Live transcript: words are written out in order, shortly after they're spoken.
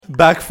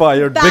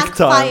backfired big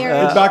time.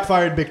 Backfired. It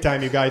backfired big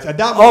time, you guys. At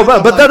that Oh,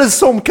 moment, but I'm that like, is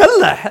so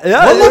مكلح.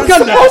 Yeah, والله you're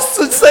مكلح. supposed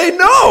to say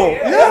no.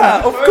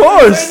 Yeah, of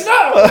course.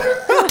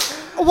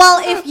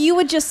 Well, if you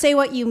would just say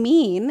what you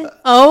mean.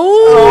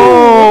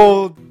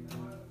 Oh.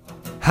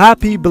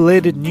 Happy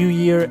belated New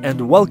Year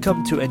and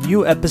welcome to a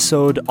new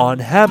episode on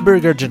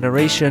Hamburger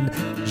Generation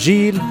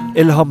Jil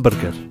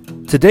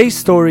الهمبرجر. Today's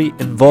story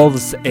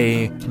involves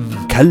a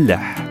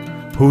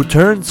مكلح who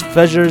turns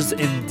Fajr's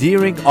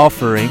endearing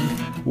offering,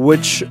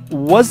 which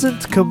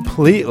wasn't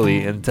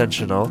completely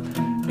intentional,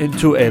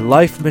 into a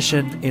life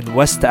mission in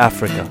West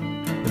Africa.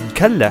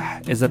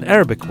 مكلح is an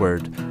Arabic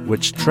word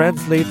which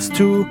translates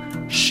to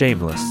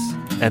shameless,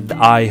 and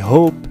I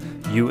hope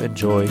you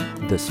enjoy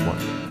this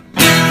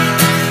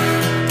one.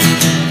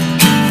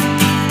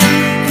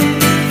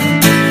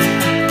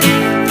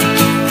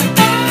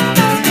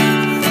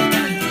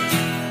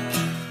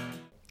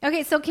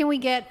 Okay, so can we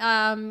get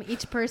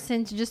each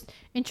person to just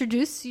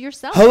introduce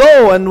yourself?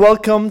 Hello and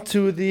welcome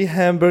to the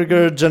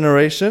Hamburger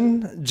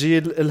Generation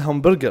Jil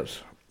الهمبرجر.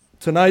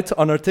 Tonight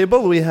on our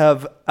table we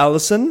have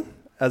Alison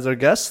as our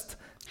guest.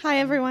 Hi,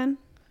 everyone.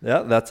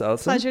 Yeah, that's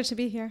Alison. Pleasure to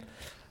be here.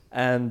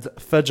 And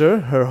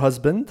Fajr, her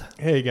husband.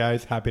 hey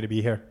guys, happy to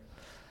be here.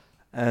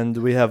 And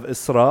we have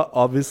Isra,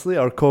 obviously,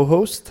 our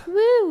co-host.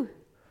 Woo!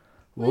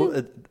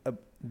 Well,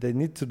 they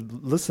need to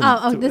listen.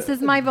 Oh, to this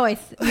is my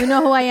voice. You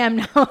know who I am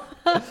now.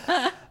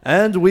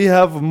 And we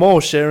have Mo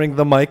sharing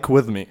the mic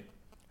with me.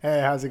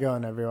 Hey, how's it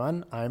going,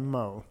 everyone? I'm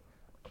Mo.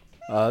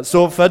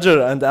 So Fajr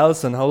and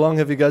Alison, how long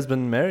have you guys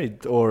been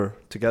married or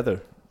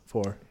together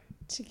for?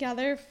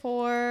 Together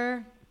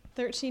for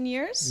 13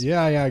 years?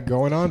 Yeah,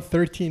 going on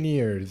 13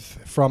 years.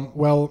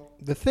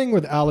 The thing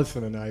with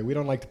Allison and I, we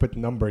don't like to put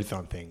numbers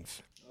on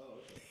things.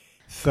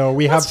 So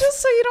we That's have... just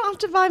so you don't have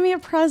to buy me a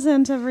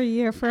present every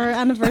year for our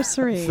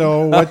anniversary.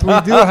 So what we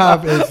do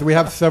have is we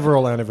have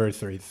several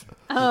anniversaries.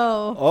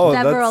 Oh,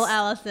 several that's-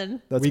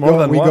 Allison. That's we more go,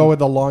 than we one. go with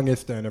the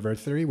longest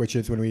anniversary, which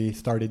is when we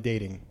started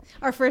dating,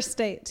 Our first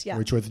date, yeah.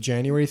 which was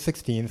January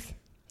 16th,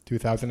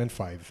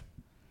 2005.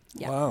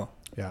 Yeah. Wow.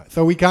 Yeah,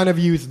 so we kind of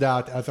use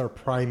that as our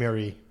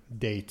primary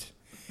date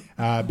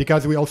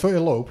because we also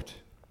eloped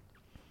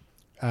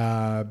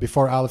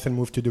before Allison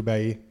moved to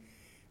Dubai,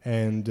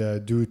 and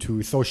due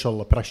to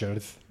social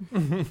pressures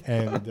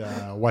and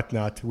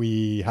whatnot,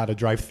 we had a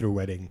drive-through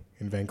wedding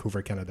in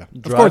Vancouver, Canada.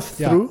 Of course,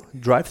 yeah.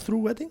 Drive-through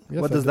wedding?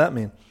 Yes, What I does do. that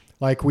mean?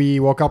 Like we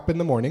woke up in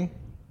the morning,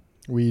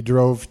 we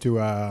drove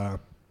to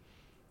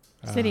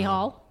City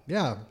Hall.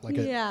 yeah, like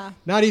a, Yeah.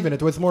 not even,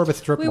 it was more of a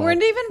strip We mall.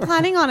 weren't even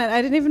planning on it.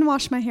 I didn't even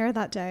wash my hair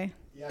that day.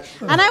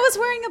 And I was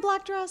wearing a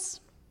black dress,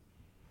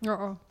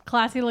 Uh-oh.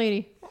 Classy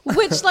lady.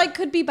 which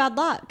could be bad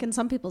luck in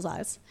some people's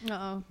eyes.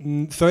 Uh-oh.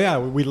 So yeah,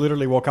 we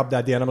literally woke up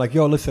that day and I'm like,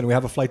 yo, listen, we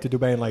have a flight to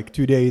Dubai in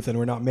 2 days and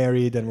we're not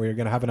married and we're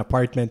going to have an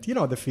apartment. You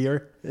know, the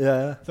fear.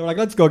 Yeah. So we're like,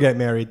 let's go get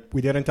married.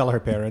 We didn't tell her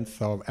parents.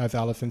 So as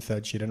Allison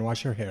said, she didn't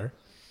wash her hair.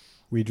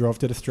 We drove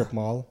to the strip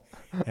mall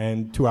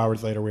and 2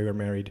 hours later we were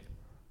married.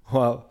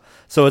 Wow.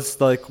 So it's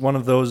like one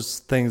of those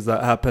things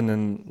that happen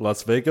in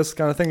Las Vegas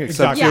kind of thing,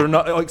 except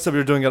Exactly.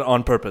 you're doing it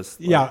on purpose.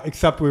 Yeah,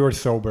 except we were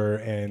sober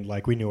and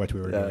we knew what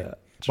we were doing. Yeah,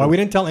 But we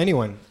didn't tell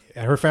anyone.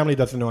 Her family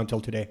doesn't know until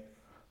today.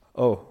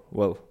 Oh,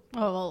 well,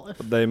 Oh, well.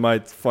 they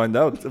might find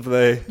out if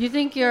they... You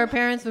think your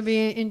parents would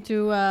be into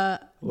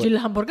Jil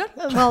Hamburger?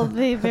 Well,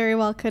 they very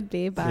well could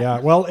be, but Yeah,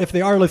 well, if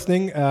they are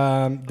listening,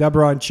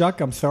 Deborah and Chuck,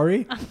 I'm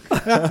sorry.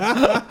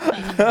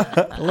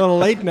 A little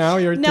late now.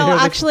 no,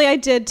 actually, I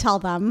did tell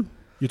them.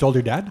 You told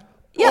your dad?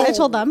 Yeah, I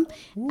told them.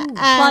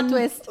 Plot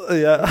twist.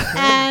 Yeah.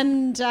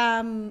 And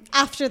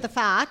after the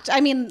fact, I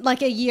mean,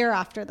 a year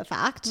after the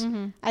fact,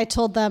 I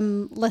told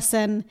them,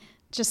 listen,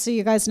 just so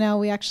you guys know,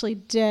 we actually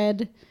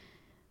did.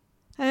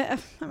 I'm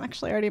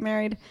actually already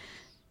married.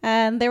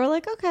 And they were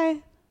like,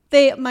 okay.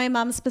 My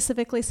mom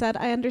specifically said,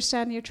 I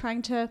understand you're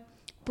trying to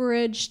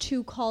bridge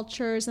two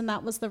cultures and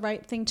that was the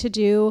right thing to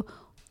do.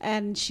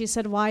 And she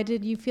said, why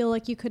did you feel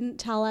like you couldn't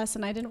tell us?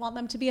 And I didn't want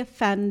them to be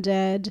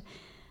offended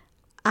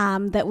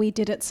that we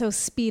did it so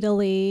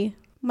speedily.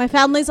 My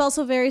family's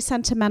also very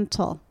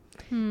sentimental.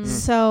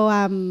 So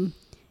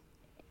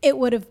it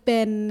would have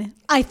been,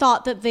 I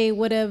thought that they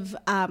would have,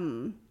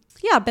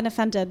 been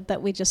offended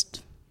that we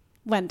just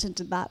went and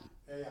did that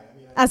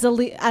as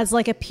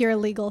a pure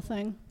legal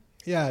thing.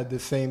 Yeah, at the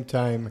same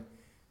time,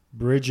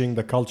 bridging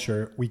the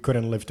culture, we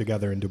couldn't live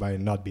together in Dubai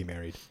and not be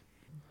married.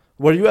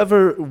 Were you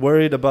ever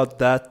worried about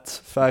that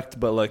fact,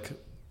 but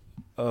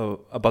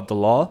about the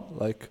law?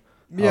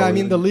 Yeah, I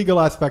mean, the legal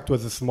aspect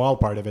was a small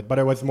part of it, but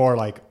it was more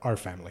our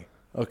family.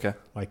 Okay.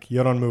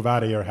 You don't move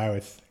out of your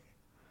house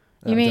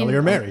You until mean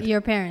you're married.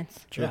 your parents?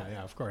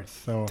 Yeah, of course.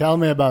 So Tell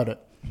me about it.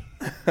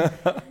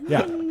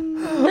 yeah,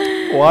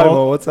 Why,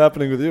 Mo? What's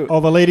happening with you?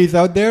 all the ladies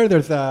out there,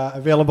 there's a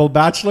available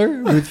bachelor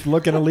who's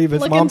looking to leave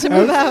his Looking mom's to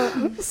move house.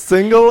 out.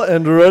 Single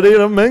and ready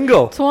to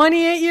mingle.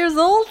 28 years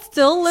old,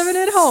 still living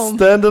at home.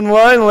 Stand in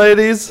line,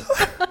 ladies.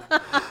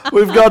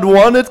 We've got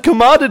wanted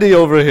commodity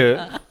over here.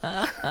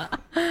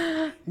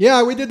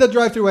 Yeah, we did the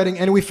drive-through wedding,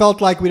 and we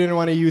felt like we didn't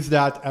want to use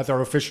that as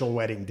our official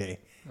wedding day.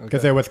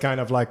 because it was kind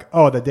of like,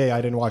 oh, the day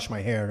I didn't wash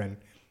my hair, and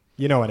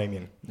you know what I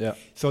mean. Yeah.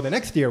 So the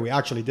next year we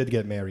actually did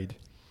get married.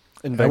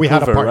 In Vancouver, We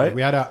had a party. right?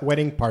 We had a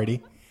wedding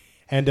party,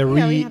 and a we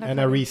had a a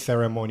party.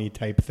 re-ceremony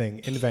type thing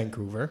in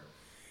Vancouver.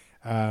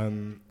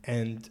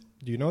 And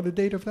do you know the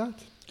date of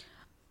that?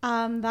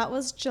 That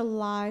was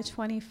July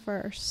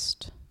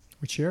 21st.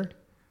 Which year?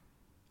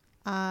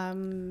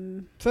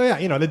 Um, So yeah,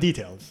 you know the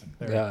details.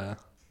 There. Yeah.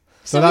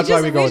 So that's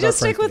why we go with our just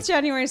stick first with date.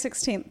 January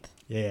 16th,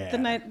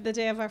 Yeah. the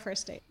day of our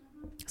first date.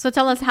 So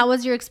tell us, how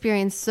was your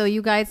experience? So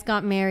you guys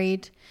got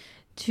married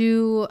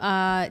 2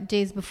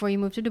 days before you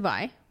moved to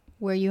Dubai,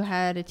 where you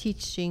had a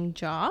teaching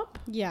job,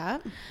 Yeah.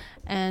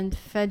 and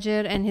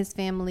Fajr and his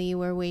family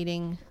were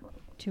waiting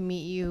to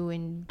meet you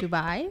in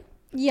Dubai.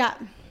 Yeah.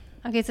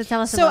 Okay, so tell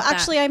us So about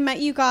actually, I met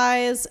you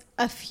guys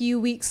a few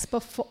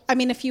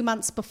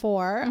months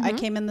before. I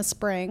came in the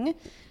spring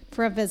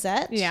for a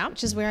visit, Yeah.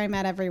 which is where I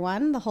met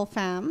everyone, the whole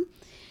fam.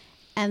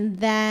 And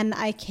then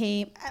I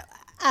came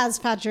as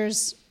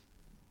Fajr's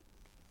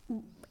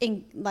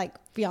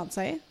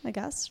fiance, I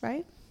guess,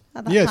 right?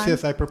 At that Yes, time.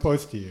 yes, I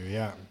proposed to you.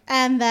 Yeah.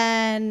 And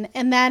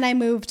then I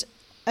moved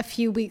a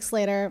few weeks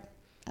later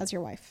as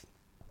your wife.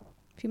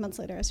 A few months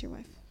later as your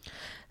wife. that.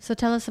 So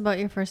tell us about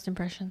your first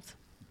impressions.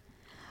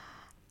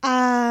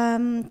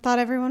 Thought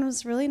everyone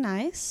was really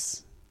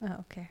nice. Oh,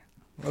 okay.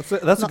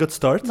 That's a good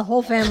start. The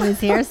whole family's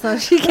here, so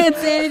she can't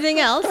say anything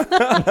else.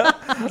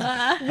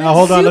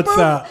 Hold on,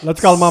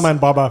 let's call Mama and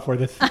Baba for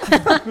this.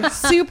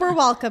 Super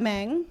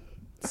welcoming.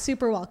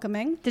 Super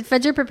welcoming. Did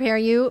Fajr prepare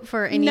you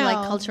for any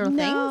cultural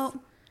things?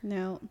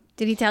 No.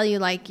 Did he tell you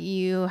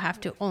you have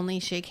to only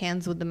shake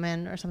hands with the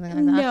men or something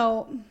like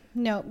that?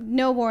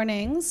 No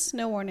warnings.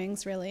 No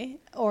warnings really,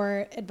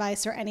 or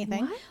advice or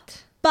anything.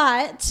 What?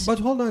 But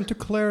Hold on, to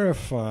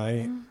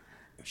clarify,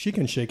 she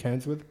can shake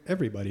hands with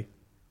everybody.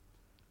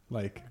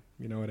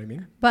 You know what I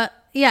mean? But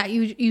yeah,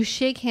 you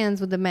shake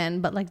hands with the men,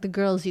 but the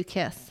girls you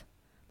kiss.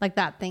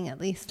 That thing at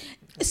least.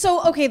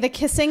 so okay, the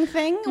kissing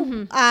thing,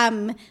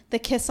 the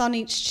kiss on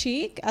each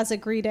cheek as a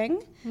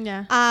greeting.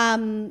 Yeah.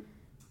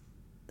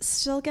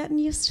 Still getting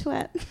used to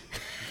it.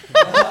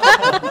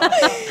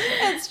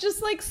 It's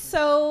just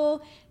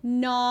so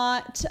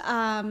not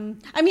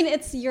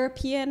it's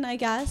European, I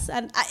guess,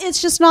 and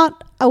it's just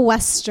not a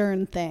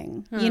Western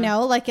thing, you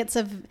know, I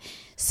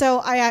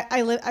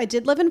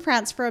did live in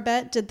France for a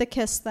bit, did the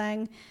kiss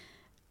thing,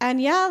 and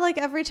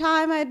every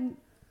time I'd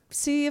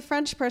see a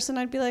French person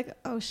I'd be like,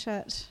 oh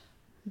shit,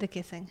 The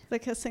kissing. the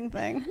kissing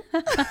thing.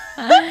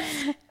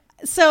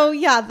 So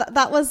yeah,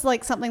 that was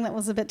something that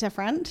was a bit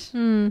different.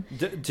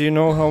 Do you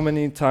know how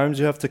many times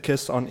you have to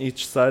kiss on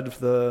each side of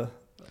the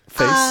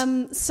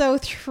face? So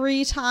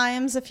 3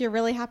 times if you're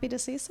really happy to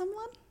see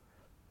someone.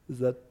 Is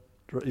that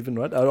even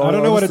right? I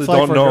don't know what it's honestly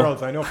like for don't know.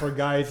 girls. I know for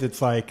guys, it's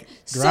grab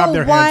So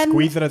their hand,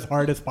 squeeze it as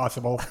hard as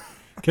possible,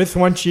 kiss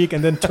one cheek,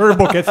 and then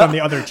turbo kiss on the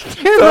other cheek.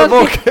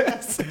 Turbo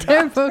kiss.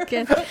 Turbo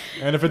kiss.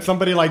 And if it's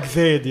somebody like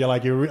Zaid,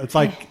 it's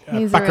like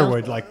He's a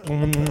Peckerwood,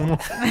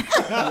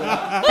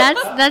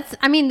 That's.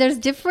 I mean, there's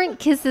different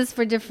kisses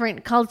for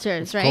different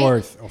cultures, right?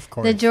 Of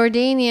course. The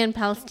Jordanian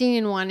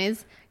Palestinian one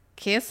is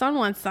kiss on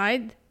one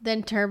side,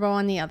 then turbo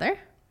on the other.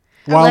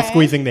 While Okay.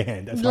 squeezing the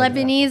hand. That's like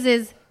that. Lebanese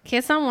is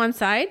kiss on one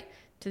side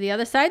to the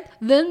other side,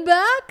 then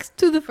back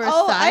to the first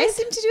Oh, side. I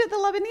seem to do it the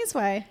Lebanese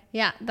way.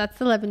 Yeah, that's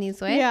the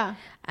Lebanese way. Yeah.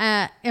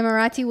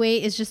 Emirati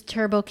way is just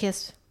turbo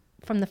kiss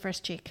from the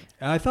first cheek.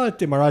 I thought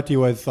Emirati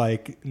was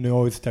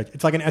nose touch.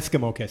 It's like an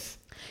Eskimo kiss.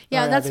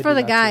 Yeah, yeah, that's they for do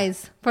the that too.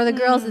 guys. For the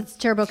girls, it's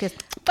turbo kiss.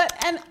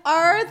 And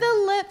are the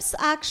lips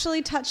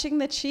actually touching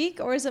the cheek,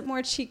 or is it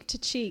more cheek to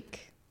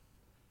cheek?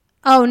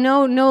 Oh,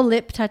 no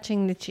lip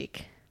touching the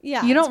cheek.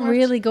 Yeah. You it's don't more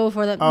really go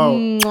for the. Oh,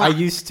 mwah. I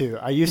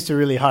used to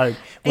really hard.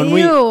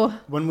 Ew.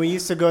 When we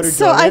used to go to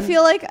So Jordan, I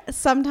feel like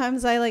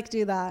sometimes I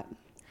do that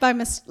by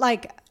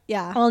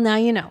yeah. Well, now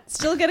you know.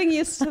 Still getting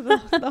used to the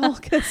whole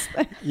kiss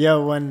thing. yeah,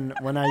 when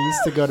I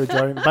used to go to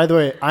Jordan. By the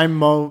way, I'm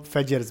Mo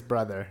Fajr's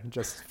brother,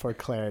 just for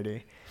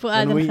clarity.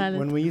 Fuad and Khalid.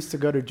 When we used to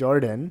go to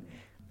Jordan,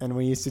 and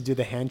we used to do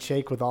the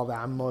handshake with all the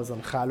ammos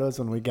and khalos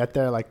when we get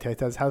there, like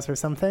Teta's house or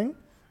something,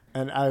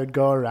 and I would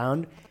go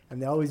around,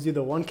 and they always do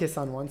the one kiss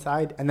on one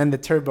side and then the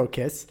turbo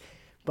kiss.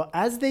 But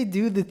as they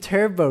do the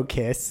turbo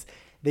kiss,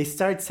 they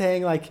start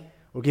saying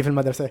وكيف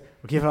المدرسة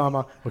وكيف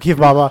ماما وكيف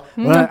بابا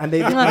and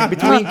they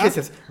between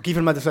kisses وكيف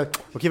المدرسة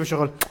وكيف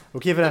الشغل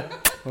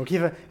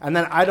وكيف and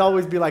then I'd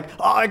always be like,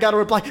 oh, I gotta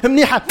reply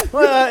منيحة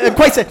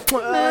كويسة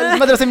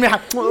المدرسة منيحة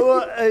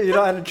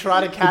and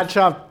try to catch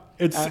up.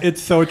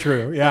 It's so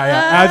true.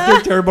 Yeah. As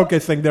they're turbo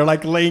kissing, they're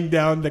laying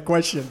down the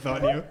questions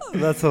on you.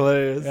 That's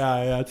hilarious.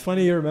 Yeah. It's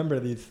funny you remember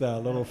these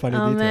little funny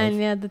Oh details. man,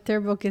 yeah, the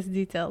turbo kiss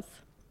details.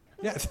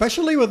 Yeah,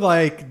 especially with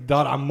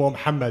Dar Ammo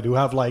Muhammad, who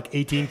have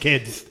 18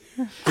 kids.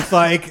 It's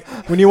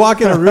when you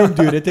walk in a room,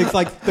 dude, it takes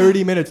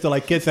 30 minutes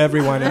to kiss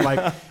everyone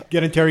and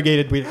get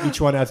interrogated with each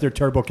one as they're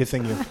turbo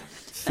kissing you.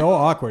 So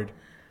awkward.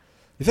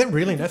 Is it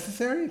really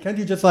necessary? Can't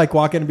you just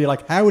walk in and be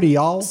like, howdy,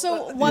 y'all?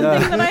 So one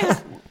thing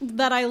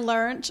that I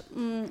learned,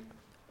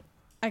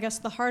 I guess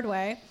the hard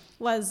way,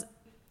 was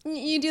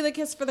you do the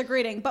kiss for the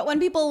greeting, but when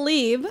people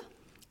leave,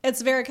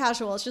 it's very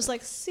casual. It's just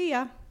like, see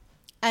ya.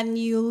 And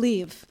you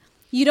leave.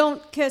 You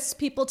don't kiss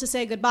people to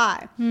say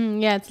goodbye.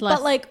 Yeah, it's less.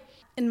 But like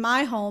in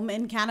my home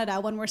in Canada,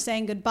 when we're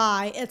saying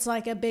goodbye, it's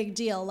like a big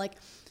deal. Like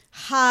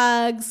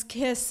hugs,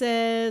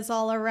 kisses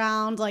all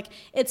around. Like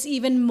it's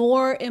even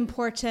more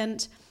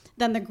important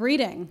than the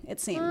greeting, it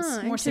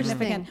seems. More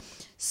significant.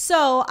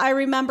 So I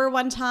remember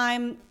one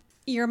time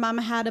your mom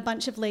had a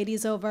bunch of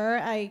ladies over.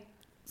 I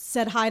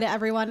said hi to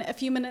everyone. A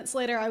few minutes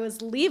later, I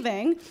was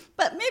leaving,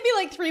 but maybe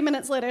like 3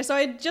 minutes later. So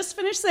I just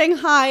finished saying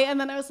hi, and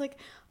then I was like,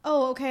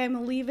 oh, okay,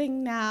 I'm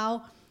leaving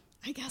now.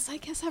 I guess I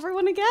kiss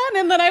everyone again.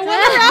 And then I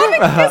went around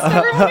and kissed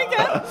everyone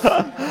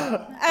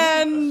again.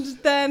 And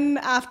then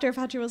after,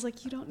 Fajr was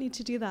like, you don't need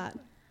to do that.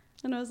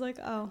 And I was like,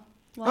 oh.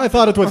 Well. I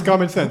thought it was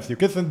common sense. You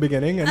kiss in the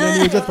beginning and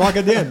then you just walk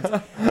at the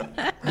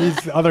end.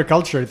 These other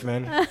cultures,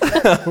 man.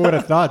 Who would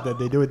have thought that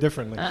they do it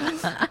differently?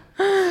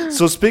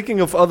 So speaking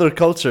of other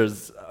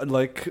cultures,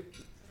 like,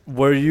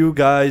 were you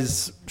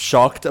guys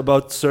shocked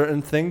about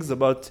certain things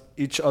about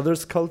each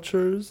other's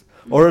cultures?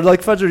 Or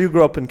like Fajr, you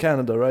grew up in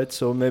Canada, right?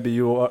 So maybe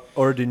you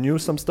already knew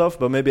some stuff,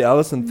 but maybe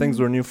Alison,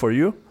 things were new for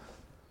you?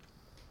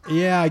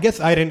 Yeah, I guess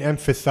I didn't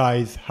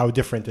emphasize how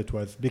different it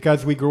was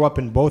because we grew up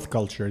in both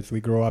cultures.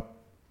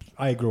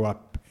 I grew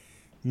up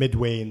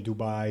midway in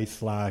Dubai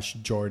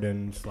 /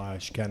 Jordan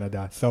 /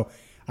 Canada. So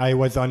I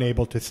was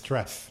unable to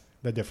stress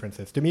the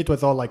differences. To me, it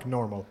was all like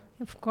normal.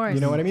 Of course.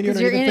 You know what I mean? You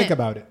don't even think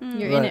about it.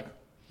 You're in it.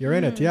 You're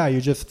in it, yeah. You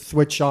just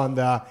switch on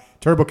the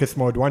turbo kiss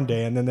mode one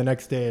day, and then the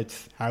next day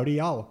it's howdy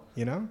y'all,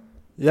 you know?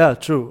 Yeah,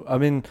 true. I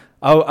mean,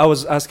 I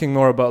was asking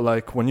more about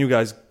like when you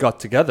guys got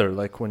together,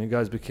 like when you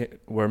guys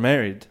were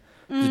married.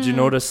 Did you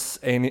notice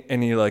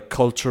any like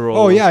cultural?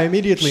 Oh yeah,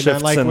 immediately, man.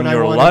 shifts Like in when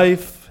your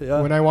life?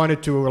 Yeah. when I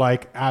wanted to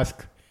like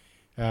ask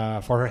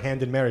for her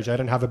hand in marriage, I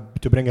didn't have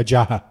to bring a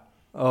jaha.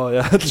 Oh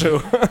yeah,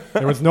 true.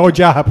 There was no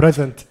jaha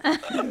present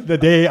the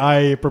day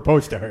I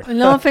proposed to her.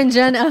 No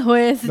finjan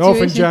ahwe situation. No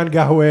finjan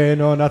gahwe,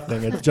 no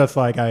nothing. It's just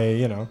like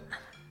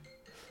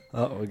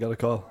Oh, we got a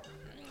call.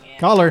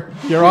 Call her.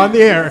 You're on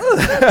the air. Who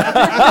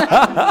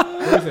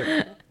is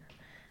it?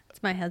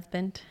 It's my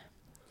husband.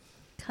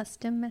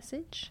 Custom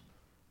message.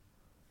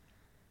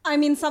 I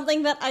mean,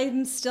 something that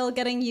I'm still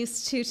getting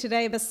used to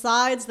today,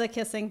 besides the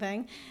kissing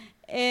thing,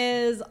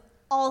 is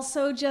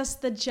also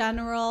just the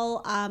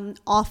general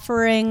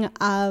offering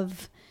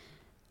of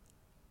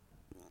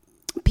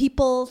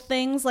people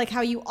things, like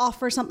how you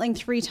offer something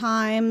 3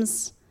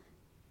 times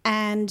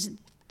and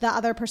the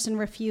other person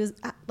refuses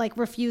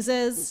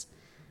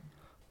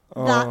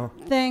that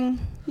thing.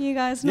 You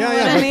guys know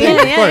what I mean? Of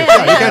course.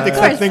 Yeah, you can't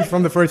expect things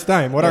from the first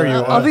time. What are you?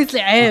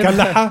 Obviously, I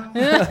am.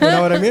 You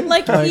know what I mean?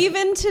 Like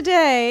even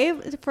today,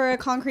 for a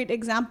concrete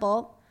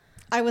example,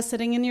 I was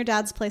sitting in your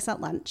dad's place at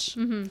lunch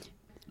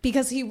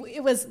because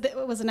it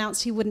was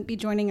announced he wouldn't be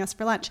joining us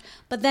for lunch.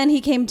 But then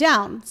he came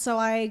down, so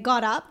I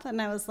got up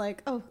and I was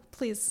like, "Oh,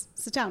 please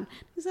sit down."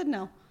 He said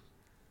no,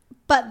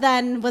 but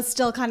then was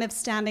still kind of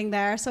standing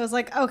there. So I was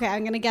like, "Okay,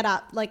 I'm gonna get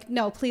up." Like,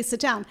 "No, please sit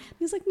down."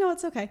 He's like, "No,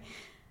 it's okay."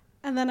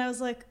 And then I was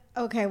like,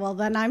 "Okay, well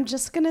then I'm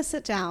just gonna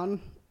sit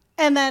down."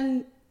 And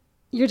then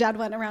your dad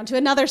went around to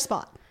another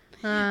spot.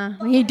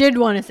 He did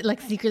want to sit,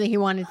 like secretly he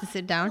wanted to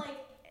sit down.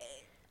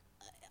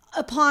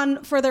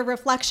 Upon further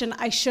reflection,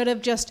 I should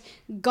have just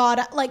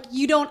got like,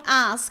 you don't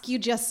ask, you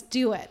just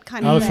do it,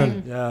 kind of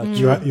Alison, thing.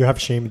 Yeah, you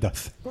have shamed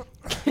us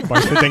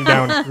by sitting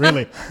down.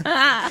 Really,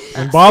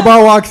 when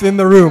Baba walks in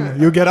the room,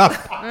 you get up.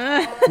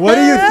 What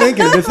are you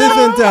thinking?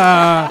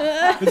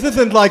 This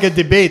isn't like a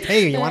debate.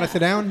 Hey, you want to sit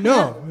down?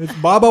 No, it's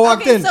Baba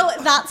walked in. So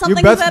that's something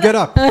You best get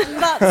up.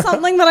 That's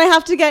something that I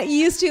have to get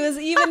used to. Is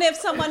even if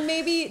someone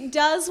maybe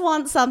does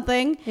want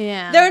something,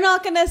 they're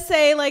not gonna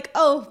say like,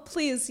 "Oh,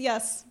 please,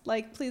 yes,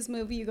 like please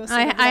move. You go."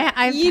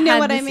 I've you know had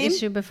what this I mean?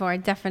 issue before,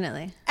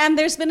 definitely. And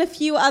there's been a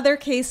few other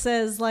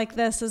cases like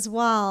this as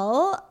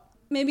well.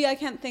 Maybe I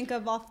can't think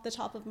of off the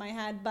top of my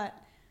head, but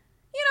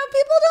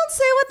people don't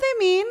say what they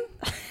mean,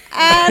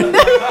 and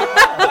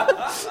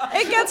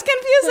it gets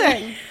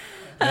confusing.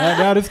 Yeah,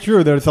 that is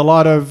true. There's a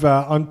lot of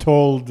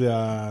untold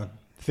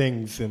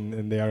things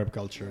in the Arab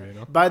culture,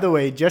 By the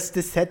way, just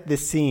to set the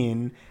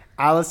scene,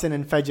 Alison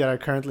and Fajr are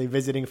currently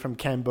visiting from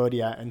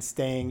Cambodia and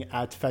staying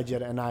at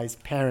Fajr and I's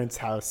parents'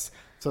 house.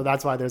 So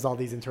that's why there's all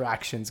these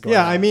interactions going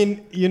on. Yeah, I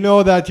mean, you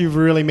know that you've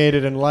really made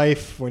it in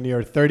life when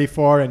you're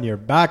 34 and you're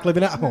back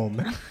living at home.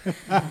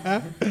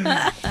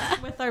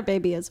 With our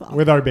baby as well.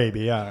 With our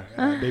baby, yeah.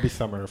 Baby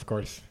Summer, of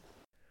course.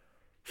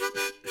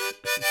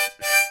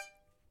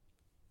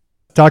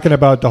 Talking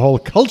about the whole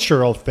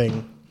cultural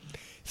thing.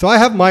 So I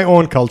have my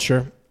own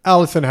culture.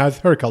 Alison has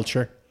her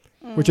culture,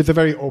 which is a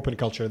very open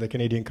culture, the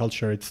Canadian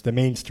culture. It's the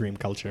mainstream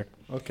culture.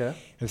 Okay.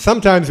 And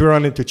sometimes we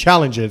run into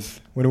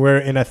challenges when we're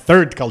in a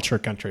third culture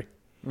country.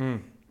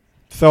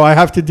 So I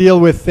have to deal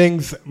with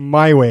things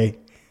my way,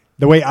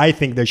 the way I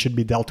think they should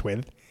be dealt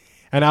with.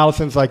 And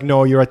Alison's like,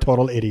 no, you're a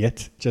total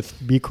idiot.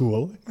 Just be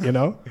cool,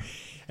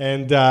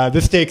 And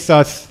this takes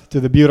us to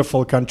the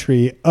beautiful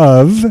country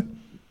of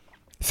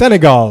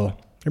Senegal.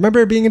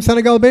 Remember being in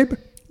Senegal, babe?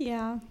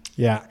 Yeah.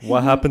 Yeah.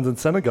 What happened in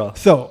Senegal?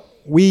 So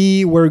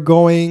we were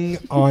going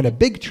on a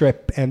big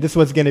trip, and this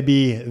was going to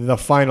be the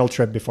final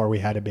trip before we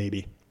had a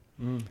baby.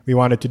 We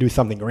wanted to do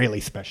something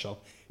really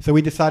special. So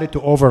we decided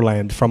to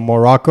overland from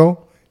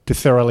Morocco to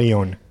Sierra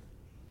Leone.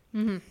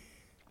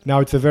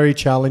 Now, it's a very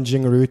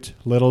challenging route,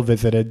 little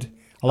visited.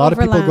 A lot of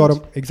people go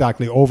to,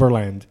 exactly,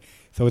 overland.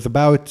 So it's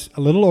about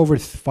a little over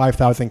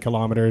 5,000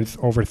 kilometers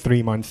over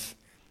 3 months.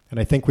 And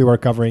I think we were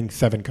covering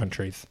 7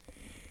 countries.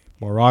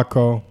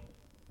 Morocco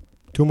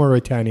to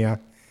Mauritania,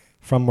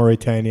 from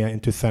Mauritania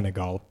into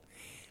Senegal.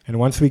 And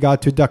once we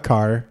got to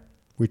Dakar,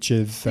 which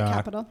is... The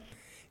capital.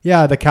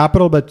 Yeah, the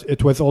capital, but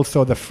it was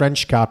also the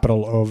French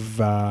capital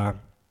of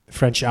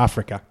French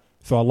Africa.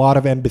 So a lot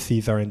of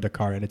embassies are in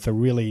Dakar, and it's a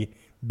really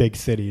big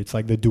city. It's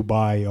like the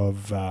Dubai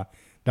of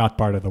that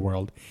part of the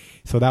world.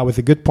 So that was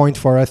a good point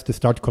for us to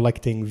start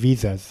collecting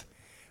visas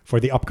for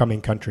the upcoming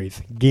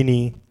countries.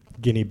 Guinea,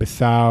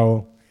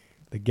 Guinea-Bissau,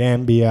 the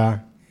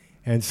Gambia,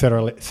 and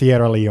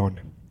Sierra Leone.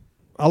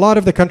 A lot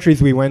of the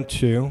countries we went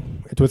to,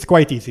 it was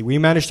quite easy. We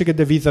managed to get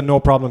the visa no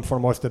problem for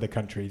most of the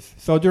countries.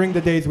 So during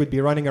the days, we'd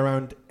be running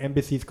around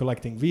embassies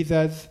collecting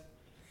visas.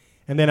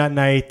 And then at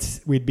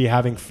night, we'd be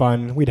having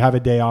fun. We'd have a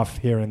day off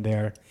here and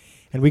there.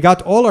 And we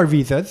got all our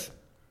visas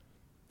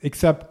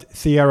except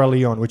Sierra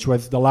Leone, which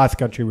was the last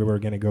country we were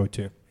going to go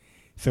to.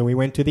 So we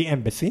went to the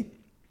embassy.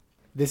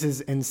 This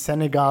is in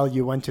Senegal.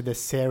 You went to the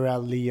Sierra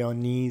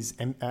Leone's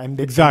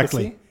embassy?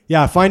 Exactly.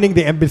 Yeah, finding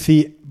the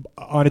embassy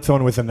on its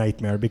own was a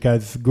nightmare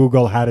because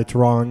Google had it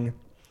wrong.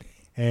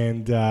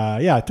 And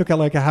it took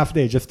like a half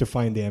day just to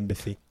find the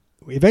embassy.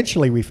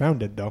 Eventually, we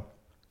found it, though.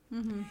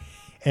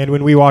 And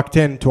when we walked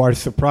in, to our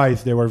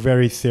surprise, they were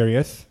very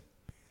serious.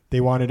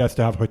 They wanted us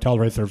to have hotel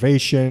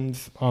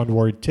reservations,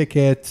 onward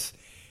tickets,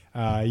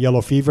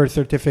 yellow fever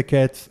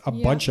certificates, a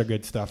bunch of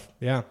good stuff.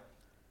 Yeah.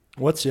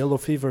 What's yellow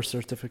fever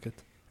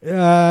certificate?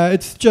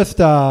 It's just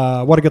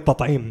ورقة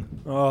تطعيم.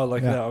 Oh,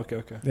 like Yeah. that.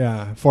 Okay.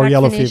 Yeah, for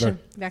yellow fever.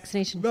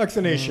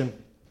 Vaccination.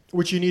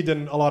 Which you need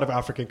in a lot of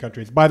African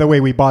countries. By the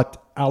way, we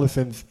bought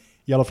Allison's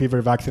yellow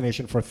fever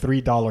vaccination for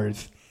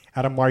 $3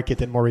 at a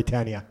market in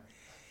Mauritania.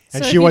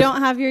 And So if you don't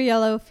have your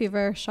yellow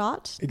fever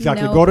shot,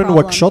 exactly, no go to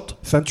problem. Nouakchott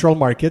Central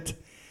Market.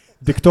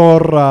 Dr.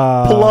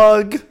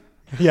 Plug.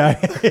 Yeah,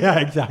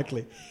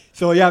 exactly.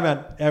 So yeah,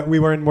 man, we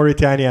were in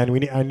Mauritania,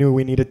 and I knew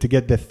we needed to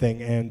get this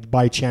thing. And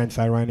by chance,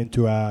 I ran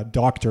into a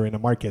doctor in a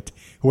market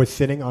who was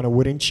sitting on a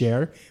wooden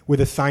chair with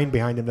a sign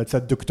behind him that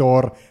said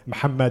Dr.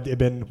 Muhammad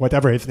Ibn,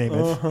 whatever his name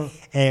is.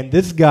 And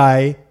this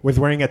guy was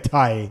wearing a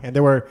tie, and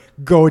there were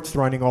goats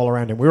running all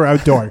around him. We were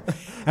outdoor.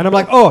 And I'm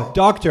like, oh,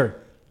 doctor,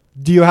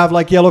 do you have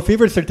like yellow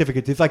fever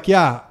certificates? He's like,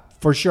 yeah,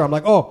 for sure. I'm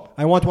like, oh,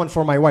 I want one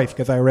for my wife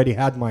because I already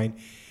had mine.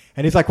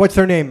 And he's like, what's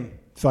her name?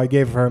 So I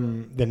gave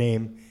him the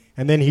name.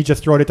 And then he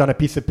just wrote it on a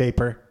piece of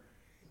paper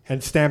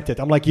and stamped it.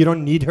 I'm like, you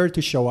don't need her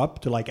to show up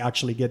to like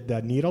actually get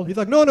the needle? He's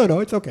like, no,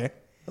 it's okay.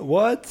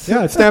 What?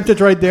 Yeah, stamped it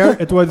right there.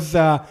 It was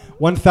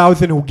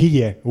 1,000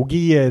 ouguiye.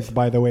 Ouguiye is,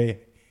 by the way,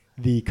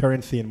 the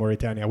currency in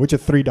Mauritania, which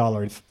is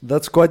 $3.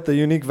 That's quite the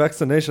unique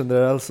vaccination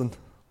there, Alison.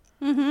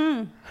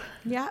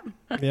 Yeah,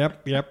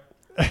 Yep.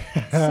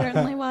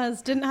 certainly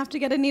was. Didn't have to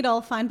get a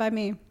needle. Fine by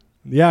me.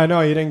 Yeah, no,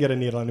 you didn't get a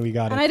needle, and we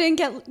got And it. I didn't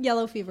get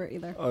yellow fever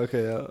either.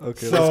 Okay,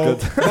 okay, So,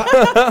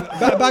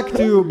 that's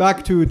good.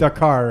 back to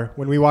Dakar.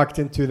 When we walked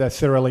into the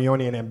Sierra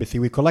Leonean embassy,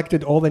 we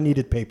collected all the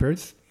needed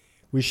papers.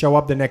 We show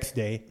up the next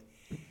day.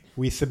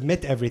 We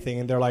submit everything,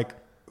 and they're like,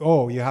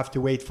 "Oh, you have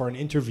to wait for an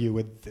interview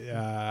with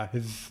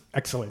His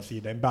Excellency,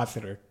 the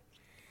ambassador."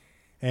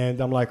 And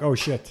I'm like, "Oh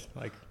shit!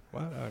 Like,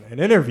 what? An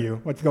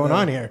interview? What's going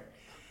on here?"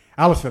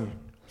 Allison,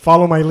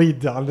 follow my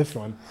lead on this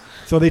one.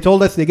 So they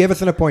told us, they gave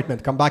us an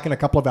appointment, come back in a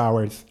couple of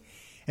hours.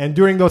 And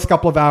during those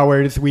couple of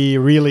hours, we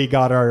really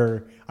got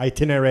our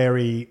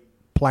itinerary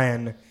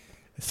plan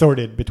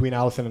sorted between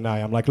Allison and I.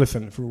 I'm like,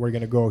 listen, we're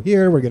going to go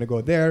here, we're going to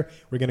go there,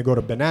 we're going to go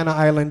to Banana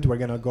Island, we're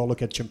going to go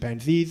look at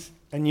chimpanzees.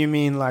 And you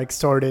mean like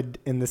sorted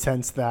in the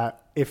sense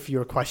that if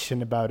you're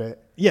questioned about it?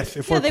 Yes,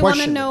 if Yeah, we're they want to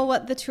questioned. know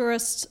what the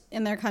tourists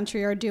in their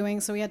country are doing,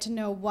 so we had to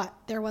know what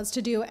there was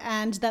to do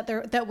and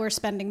that we're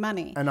spending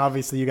money. And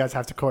obviously you guys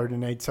have to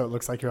coordinate so it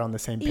looks like you're on the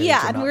same page.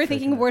 Yeah, and we were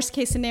thinking worst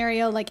case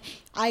scenario, like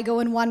I go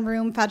in one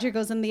room, Fadr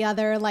goes in the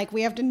other. Like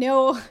we have to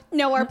know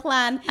our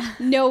plan,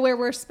 know where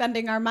we're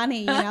spending our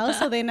money,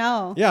 so they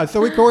know. Yeah, so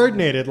we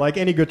coordinated like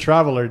any good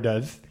traveler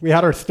does. We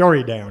had our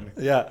story down.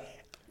 Yeah.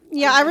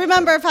 Yeah, I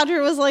remember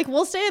Fadr was like,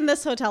 we'll stay in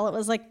this hotel. It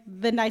was like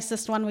the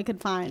nicest one we could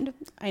find.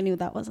 I knew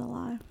that was a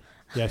lie.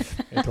 Yes,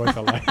 it was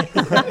a lie.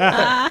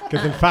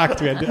 Because in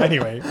fact,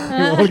 anyway,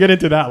 we'll get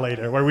into that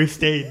later, where we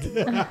stayed.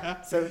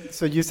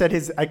 So you said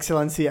His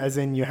Excellency as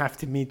in you have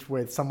to meet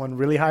with someone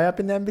really high up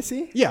in the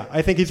embassy? Yeah,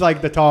 I think he's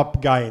like the top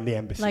guy in the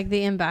embassy. Like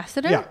the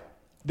ambassador? Yeah,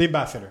 the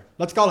ambassador.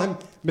 Let's call him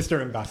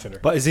Mr. Ambassador.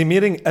 But is he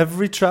meeting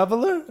every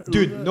traveler?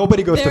 Dude,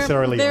 nobody goes to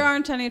Sierra Leone. There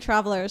aren't any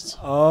travelers.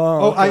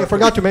 Oh, I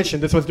forgot to mention,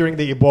 this was during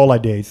the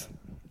Ebola days.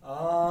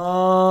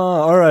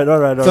 All right.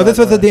 So this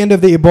was at the end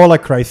of the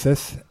Ebola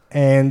crisis,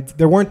 and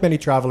there weren't many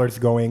travelers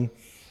going.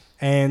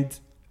 And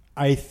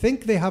I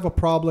think they have a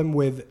problem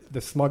with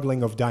the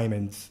smuggling of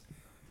diamonds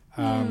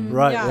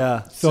Right,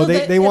 yeah. So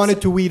they it's-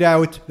 wanted to weed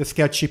out the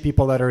sketchy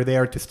people that are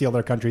there to steal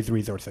their country's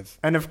resources.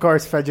 And of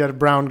course, Fajr,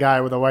 brown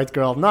guy with a white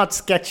girl, not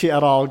sketchy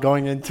at all,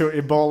 going into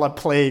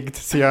Ebola-plagued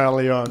Sierra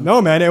Leone.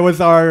 No, man, it was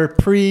our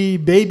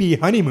pre-baby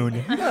honeymoon.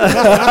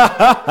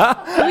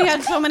 We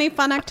had so many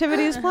fun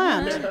activities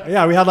planned.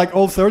 Yeah, we had like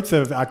all sorts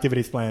of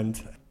activities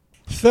planned.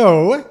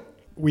 So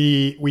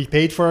we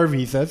paid for our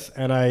visas,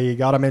 and I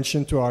gotta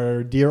mention to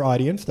our dear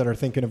audience that are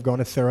thinking of going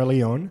to Sierra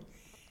Leone,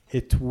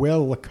 it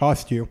will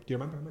cost you. Do you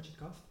remember how much it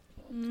cost?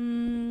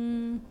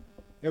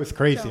 It was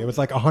crazy. It was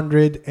like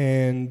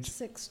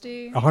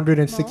 60.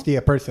 160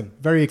 a person.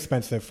 Very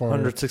expensive for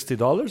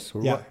 $160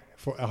 or yeah, what?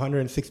 for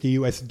 160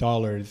 US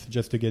dollars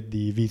just to get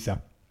the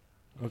visa.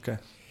 Okay.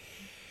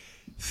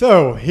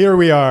 So here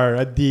we are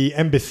at the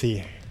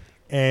embassy,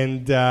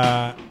 and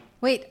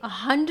Wait,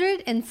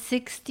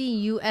 160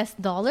 US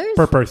dollars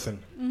per person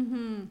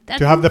That's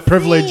to have the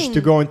privilege insane.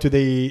 to go into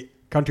the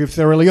country of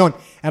Sierra Leone.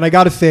 And I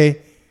got to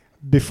say,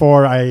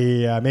 before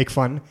I make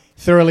fun,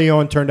 Sierra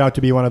Leone turned out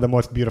to be one of the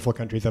most beautiful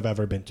countries I've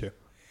ever been to.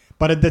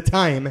 But at the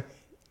time,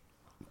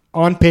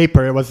 on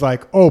paper, it was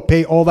like, oh,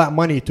 pay all that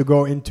money to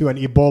go into an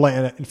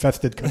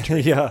Ebola-infested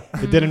country. Yeah.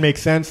 It didn't make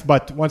sense,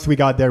 but once we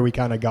got there, we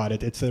kind of got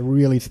it. It's a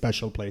really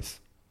special place.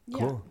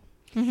 Cool.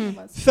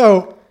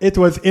 So it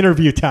was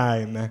interview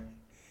time.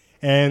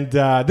 And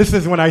this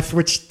is when I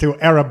switched to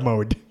Arab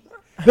mode.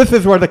 This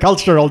is where the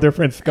cultural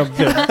difference comes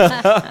in.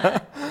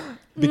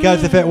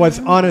 Because if it was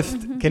honest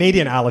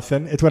Canadian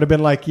Allison, it would have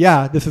been like,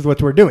 yeah, this is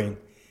what we're doing.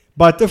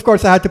 But of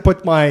course, I had to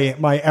put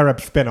my Arab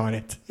spin on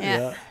it.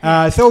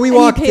 Yeah. So we And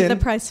you walked paid in. the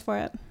price for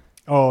it.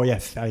 Oh,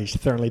 yes, I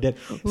certainly did.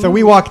 So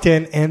we walked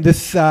in, and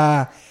this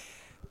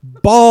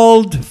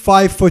bald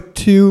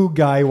 5'2"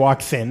 guy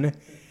walks in,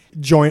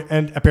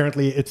 and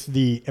apparently it's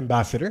the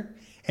ambassador,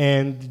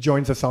 and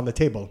joins us on the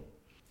table.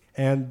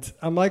 And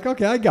I'm like,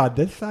 okay, I got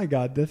this.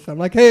 I'm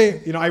like,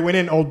 hey, I went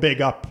in all big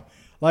up.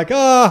 Like,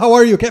 how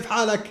are you? كيف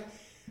حالك?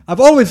 I've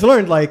always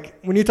learned, like,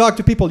 when you talk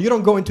to people, you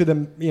don't go into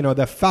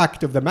the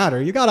fact of the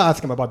matter. You got to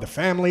ask them about the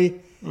family.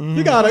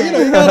 You got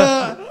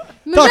to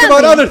talk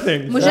about other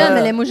things.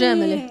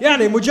 مجاملة.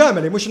 يعني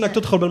مجاملة مش انك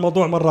تدخل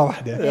بالموضوع مرة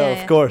واحدة.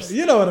 Yeah, of course.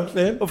 You know what I'm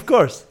saying? Of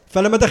course.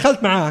 فلما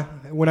دخلت معاه,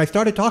 when I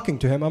started talking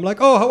to him, I'm like,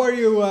 oh, how are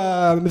you,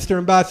 Mr.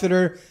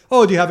 Ambassador?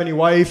 Oh, do you have any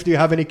wife? Do you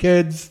have any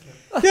kids?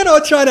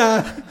 Trying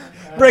to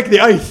break the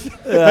ice.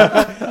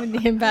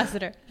 The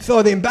ambassador.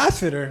 So the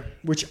ambassador,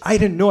 which I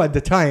didn't know at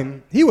the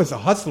time, he was a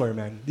hustler,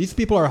 man. These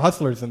people are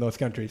hustlers in those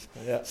countries.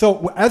 Yeah.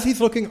 So as he's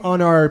looking on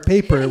our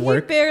He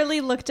paperwork, barely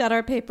looked at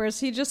our papers.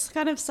 He just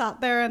kind of sat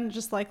there and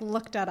just like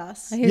looked at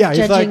us. He's yeah,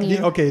 he's like, judging you.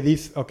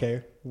 okay,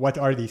 what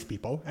are these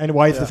people? And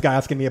why is this guy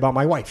asking me about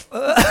my wife?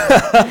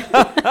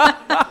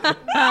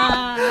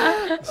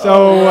 So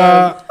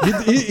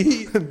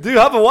he Do you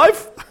have a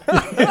wife?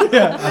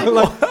 yeah, I'm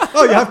like,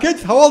 oh, you have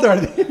kids? How old are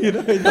they?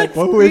 He's like,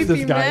 well, who is this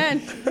Creepy guy?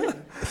 man.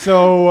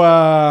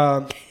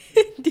 So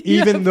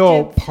even have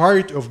though kids?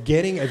 part of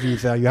getting a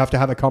visa, you have to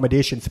have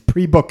accommodations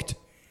pre-booked.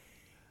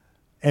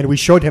 And we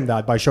showed him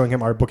that by showing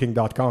him our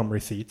booking.com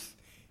receipts.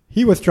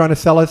 He was trying to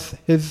sell us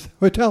his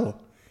hotel.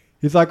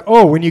 He's like,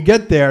 oh, when you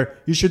get there,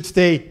 you should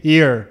stay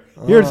here.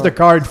 Here's the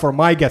card for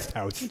my guest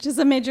house. Which is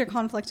a major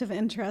conflict of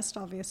interest,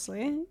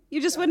 obviously.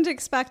 You just wouldn't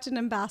expect an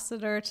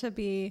ambassador to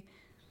be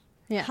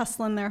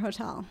hustling their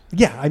hotel.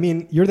 Yeah, I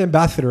mean, you're the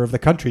ambassador of the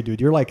country, dude.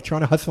 You're like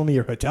trying to hustle me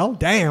your hotel?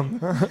 Damn.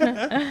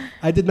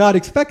 I did not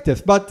expect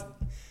this, but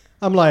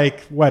I'm like,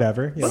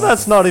 whatever. But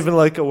that's not even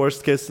like a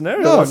worst case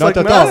scenario. No, It's not like,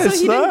 at man, all. So it's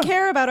he not. didn't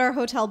care about our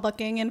hotel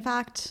booking. In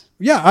fact,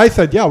 Yeah, I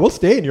said, yeah, we'll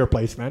stay in your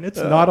place, man. It's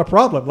not a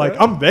problem. Like,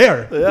 I'm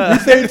there. Yeah. You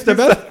say it's the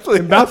best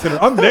ambassador.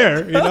 I'm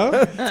there,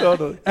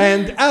 Totally.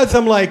 And as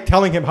I'm like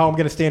telling him how I'm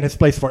going to stay in his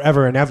place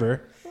forever and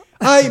ever,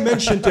 I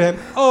mentioned to him,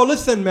 oh,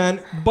 listen,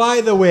 man,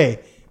 by the way,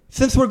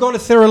 since we're going to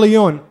Sierra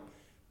Leone,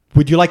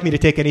 would you like me to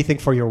take anything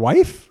for your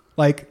wife?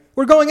 Like,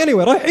 we're going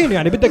anywhere. رايحين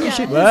يعني بدك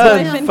شيء.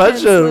 Man,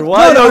 Fajr,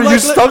 why No, no, are you like-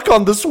 stuck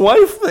on this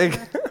wife thing?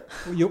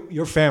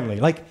 Your family.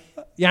 Like,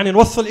 يعني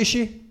نوصل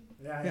إشي؟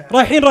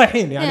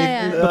 رايحين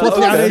يعني Yeah.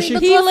 بتوصلي على إشي؟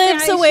 he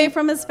lives away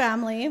from his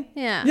family.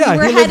 Yeah. Yeah,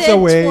 We're he lives headed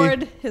away.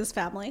 toward his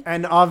family.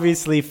 And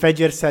obviously,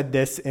 Fajr said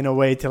this in a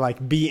way to like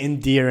be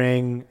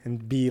endearing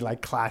and be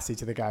like classy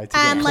to the guy. To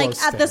And get like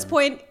close at to this him.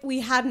 point,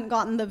 we hadn't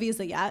gotten the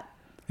visa yet.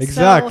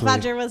 Exactly. So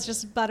Fajr was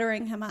just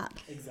buttering him up.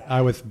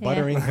 I was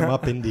buttering him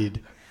up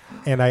indeed.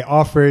 And I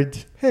offered,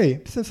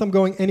 hey, since I'm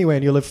going anyway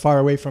and you live far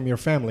away from your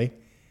family,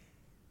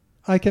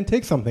 I can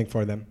take something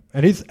for them.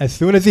 And as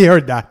soon as he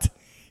heard that,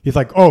 he's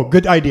like, oh,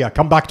 good idea.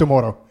 Come back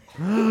tomorrow.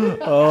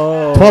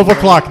 12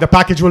 o'clock, the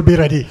package will be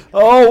ready.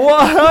 Oh,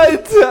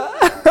 what?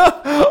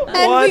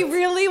 And What? we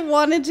really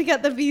wanted to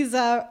get the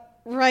visa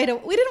right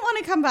away. We didn't want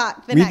to come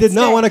back the We next did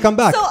not day. want to come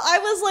back. So I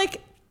was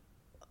like,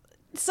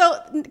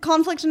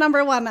 conflict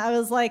number one, I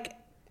was like,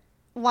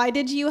 why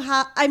did you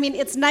have, I mean,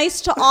 it's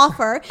nice to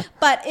offer,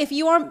 but if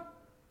you aren't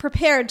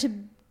prepared to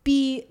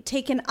be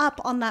taken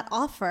up on that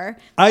offer,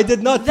 I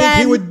did not think he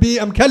Then- would be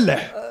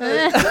مكلح.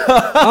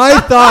 I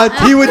thought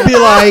he would be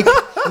like,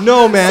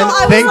 No, man. So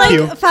I Thank was like,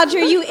 you.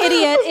 Fajr, you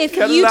idiot. If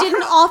you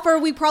didn't offer,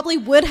 we probably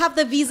would have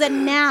the visa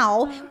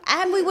now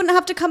and we wouldn't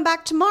have to come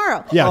back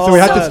tomorrow. Yeah, so we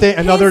had to stay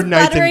another his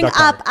night in buttering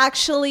Dakar. up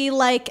actually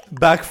like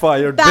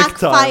Backfired big time.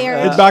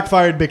 Backfired. It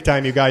backfired big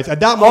time, you guys. At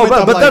that Oh, moment, but,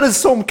 I'm but like, that is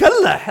so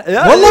مكلح.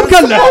 Yeah, والله you're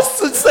مكلح. supposed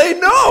to say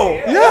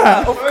no.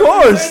 yeah. Of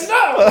course.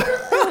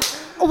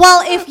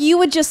 well, if you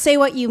would just say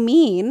what you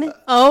mean.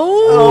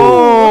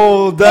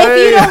 Oh, If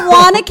you damn. don't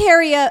want to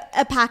carry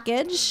a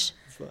package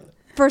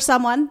for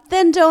someone,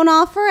 then don't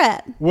offer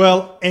it.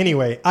 Well,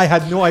 anyway, I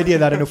had no idea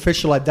that an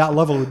official at that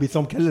level would be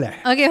so مكلح.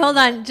 Okay, hold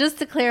on. Just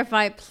to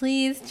clarify,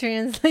 please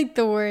translate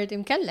the word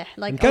مكلح,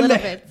 like a little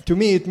مكلح, bit. to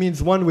me, it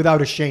means one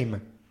without a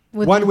shame.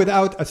 One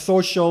without a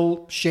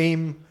social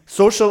shame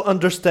Social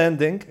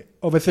understanding.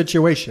 of a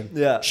situation.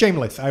 Yeah.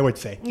 Shameless, I would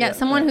say. Yeah,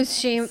 someone who's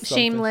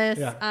shameless.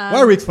 Yeah. Why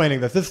are we explaining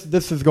this?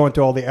 This is going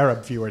to all the Arab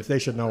viewers. They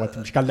should know what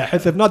مكلح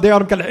is. If not, they are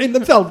مكلحين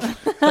themselves.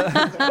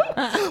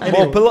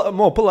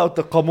 Pull out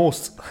the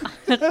qamus.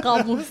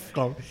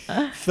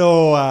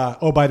 So,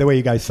 oh, by the way,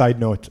 you guys, side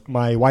note,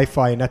 my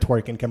Wi-Fi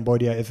network in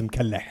Cambodia is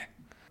مكلح.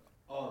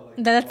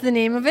 That's the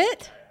name of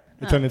it?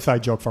 It's an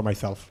inside joke for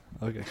myself.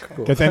 Okay,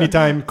 cool. Because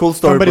anytime Cool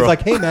story, somebody's bro.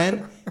 like, hey,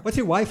 man, what's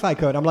your Wi-Fi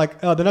code? I'm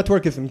like, oh, the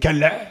network is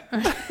مكلح.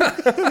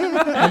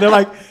 And they're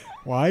like,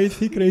 why is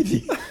he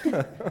crazy?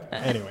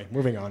 Anyway,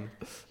 moving on.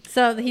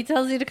 So he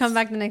tells you to come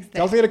back the next day.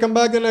 Tells me to come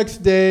back the next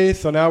day.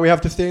 So now we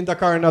have to stay in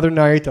Dakar another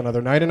night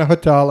in a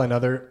hotel,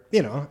 another,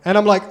 And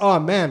I'm like, oh,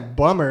 man,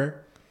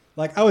 bummer.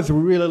 Like, I was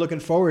really looking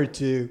forward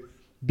to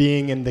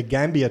being in the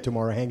Gambia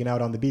tomorrow, hanging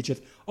out on the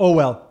beaches. Oh,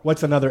 well,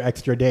 what's another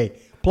extra day?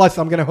 Plus,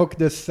 I'm going to hook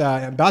this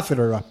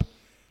ambassador up.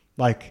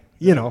 Like,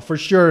 for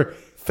sure.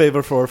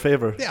 Favor for a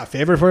favor. Yeah,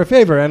 favor for a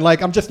favor. And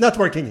like, I'm just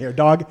networking here,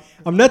 dog.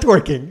 I'm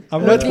networking.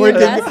 I'm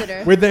networking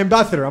ambassador. with the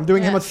ambassador. I'm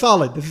doing him Yeah. a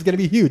solid. This is going to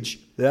be huge.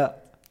 Yeah.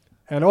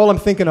 And all I'm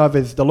thinking of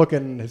is the look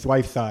in his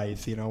wife's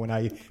eyes, when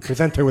I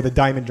present her with a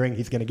diamond ring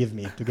he's going to give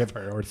me to give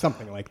her or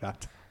something like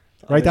that.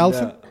 Right,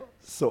 Alison?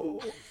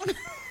 Yeah.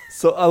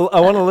 So I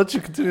want to let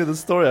you continue the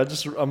story.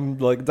 I'm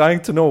like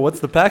dying to know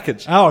what's the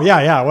package. Oh,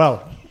 yeah.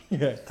 Well,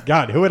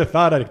 God, who would have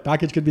thought a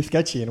package could be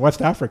sketchy in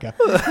West Africa?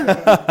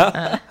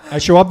 I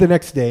show up the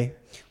next day.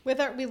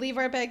 We leave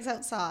our bags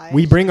outside.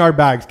 We bring our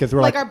bags because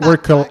we're Like like, our we're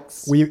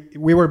backpacks.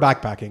 we were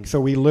backpacking. So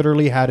we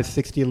literally had a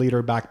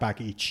 60-liter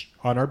backpack each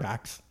on our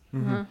backs.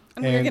 and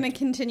we were and going to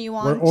continue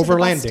on we're to the bus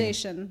overlanding.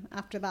 station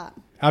after that.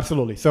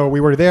 Absolutely. So we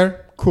were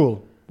there.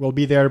 Cool. We'll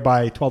be there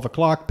by 12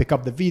 o'clock, pick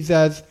up the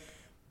visas.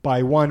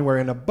 By 1, we're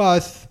in a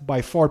bus.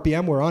 By 4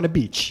 p.m., we're on a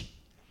beach.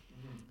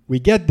 We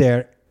get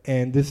there,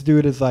 and this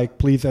dude is like,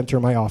 please enter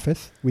my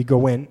office. We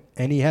go in,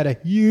 and he had a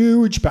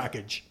huge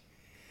package.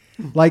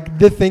 Like,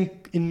 this thing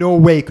in no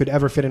way could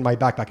ever fit in my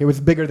backpack. It was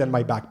bigger than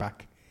my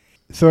backpack.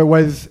 So it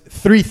was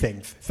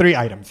 3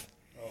 items.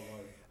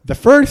 The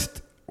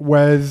first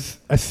was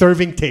a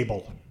serving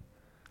table.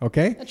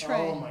 Okay? A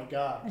tray. Oh my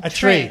god. A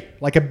tray,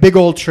 like a big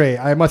old tray.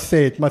 I must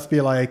say it must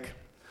be like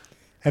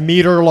a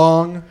meter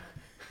long,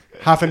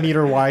 half a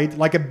meter wide,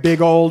 like a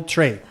big old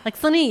tray. Like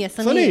صينية.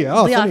 صينية.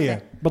 Oh,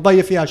 صينية.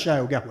 بتضيف فيها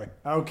شاي وقهوة.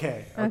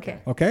 Okay. Okay.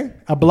 Okay?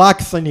 A black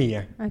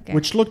صينية, Okay.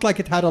 which looked like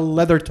it had a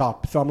leather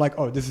top. So I'm like,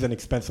 oh, this is an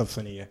expensive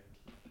صينية.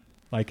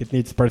 Like it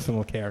needs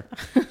personal care.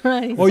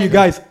 Oh, you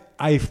guys,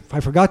 I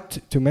forgot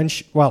to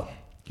mention, well,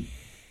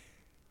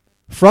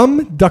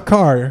 from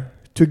Dakar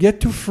to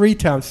get to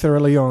Freetown, Sierra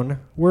Leone,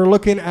 we're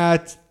looking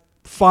at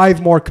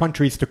 5 more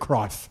countries to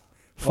cross.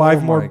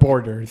 5 more my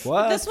borders.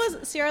 What? This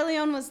was Sierra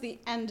Leone was the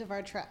end of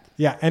our trip.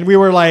 Yeah, and we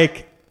were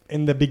like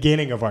in the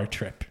beginning of our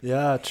trip.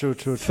 Yeah, true.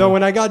 So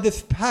when I got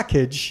this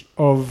package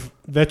of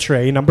the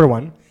tray, number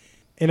 1,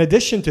 in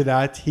addition to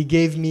that, he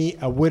gave me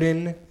a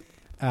wooden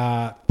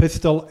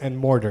pistol and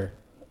mortar.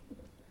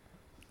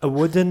 A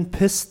wooden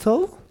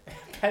pistol?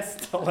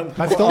 Pestle and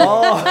Pestle?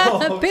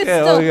 A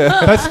pistol. Okay.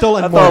 Pestle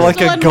and I thought mortar.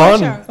 like a and gun.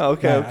 mortar.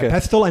 Okay, Yeah, okay. a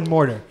pestle and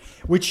mortar,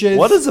 which is...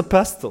 What is a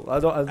pestle? I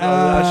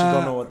actually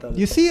don't know what that is.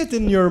 You see it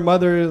in your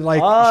mother,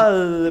 like...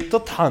 اللي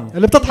بتطحن.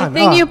 اللي بتطحن. The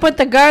thing you put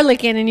the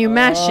garlic in and you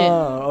mash it.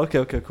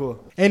 Okay, cool.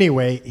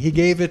 Anyway, he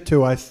gave it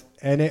to us,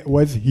 and it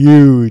was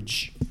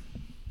huge.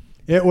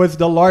 It was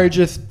the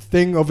largest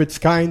thing of its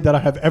kind that I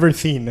have ever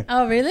seen.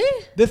 Oh, really?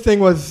 This thing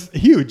was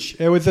huge.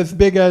 It was as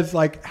big as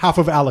like half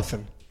of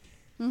Allison.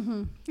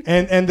 Mm-hmm.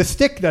 And the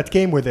stick that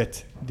came with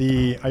it,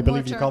 I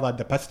believe you Mortar. call that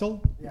the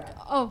pestle.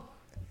 Oh,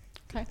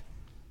 okay.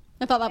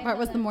 I thought that part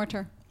was the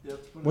mortar.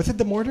 Was it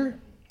the mortar?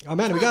 Oh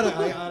man, I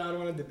don't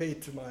want to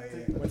debate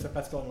what's a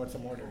pestle and what's a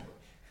mortar.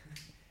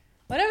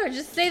 Whatever,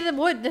 just say the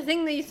wood, the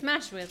thing that you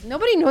smash with.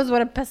 Nobody knows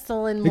what a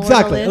pestle and mortar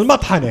Exactly. is.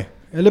 المطحنة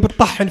اللي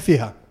بتطحن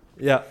فيها.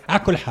 Yeah. على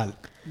كل حال.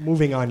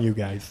 Moving on, you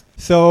guys.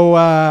 So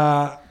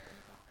I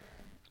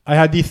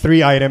had these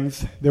 3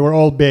 items. They were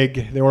all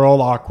big. They were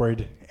all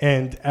awkward.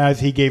 And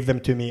as he gave them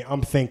to me,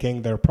 I'm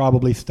thinking they're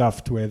probably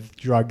stuffed with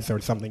drugs or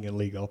something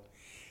illegal.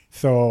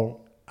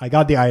 So I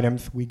got the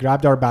items. We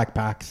grabbed our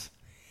backpacks.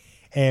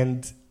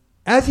 And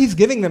as he's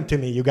giving them to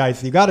me, you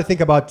guys, you got to think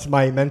about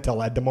my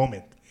mental at the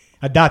moment,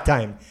 at that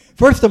time.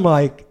 First, I'm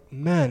like,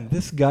 man,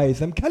 this guy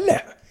is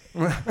مكلح.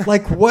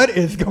 Like, what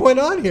is going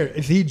on here?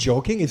 Is he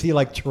joking? Is he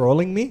like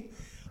trolling me?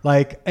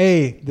 Like,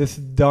 hey, this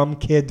dumb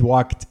kid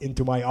walked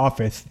into my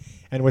office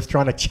and was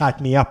trying to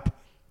chat me up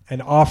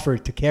and offer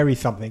to carry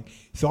something.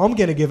 So I'm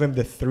going to give him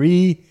the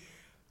 3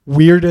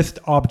 weirdest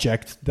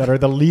objects that are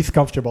the least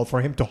comfortable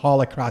for him to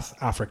haul across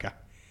Africa.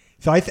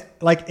 So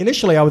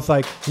initially I was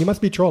like, he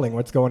must be trolling.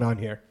 What's going on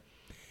here?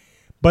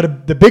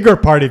 But the bigger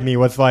part of me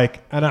was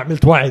like, أنا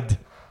عملت وعد.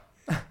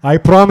 I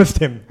promised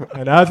him.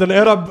 And as an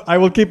Arab, I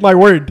will keep my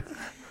word.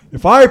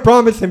 If I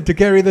promise him to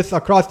carry this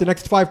across the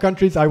next 5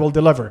 countries, I will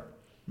deliver.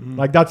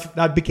 Like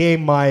that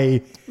became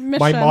my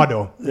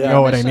motto. Yeah. You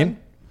know what I mean?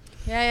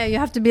 Yeah, you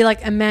have to be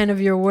like a man of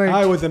your word.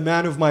 I was a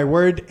man of my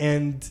word,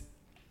 and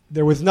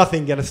there was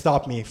nothing going to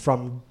stop me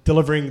from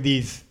delivering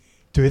these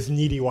to his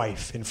needy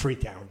wife in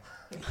Freetown.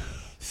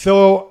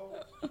 So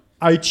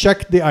I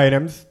checked the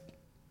items.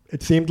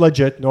 It seemed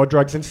legit, no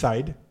drugs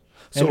inside.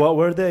 So what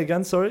were they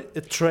again? Sorry,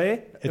 a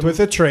tray. It was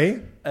a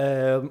tray,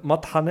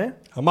 مطحنة.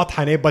 a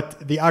mathane,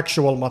 but the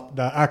actual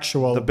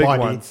The big body,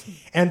 ones.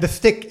 and the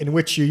stick in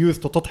which you use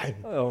to تطحن.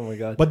 Oh my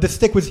god. But the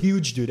stick was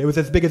huge, dude. It was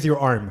as big as your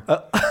arm.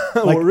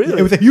 Oh really?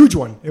 It was a huge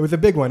one. It was a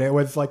big one. It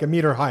was like a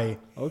meter high.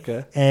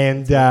 Okay.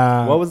 And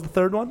What was the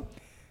third one?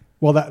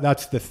 well,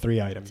 that's the 3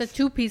 items. It's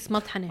a 2-piece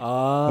مطحنة.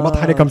 Ah,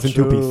 مطحنة comes in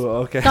 2 true. pieces.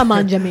 Okay. Come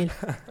on, Jamil.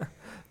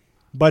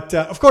 But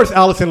of course,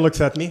 Alison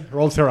looks at me,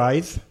 rolls her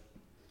eyes.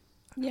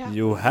 Yeah.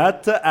 You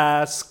had to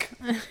ask.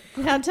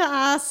 You had to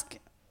ask.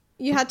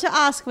 You had to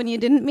ask when you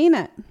didn't mean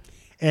it.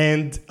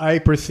 And I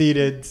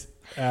proceeded,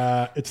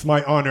 it's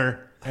my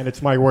honor and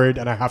it's my word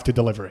and I have to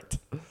deliver it.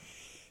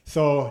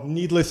 So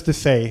needless to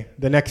say,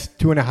 the next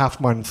 2.5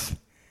 months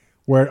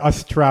were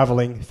us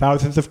traveling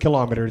thousands of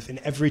kilometers in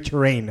every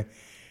terrain.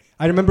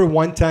 I remember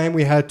one time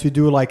we had to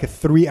do like a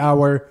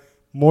 3-hour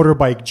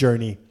motorbike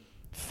journey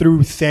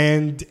through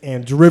sand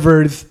and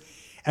rivers.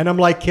 And I'm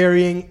like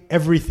carrying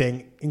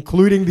everything,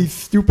 including these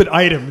stupid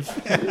items.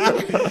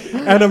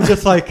 And I'm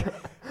just like,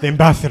 the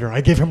ambassador,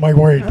 I gave him my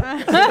word.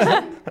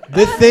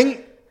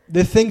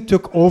 This thing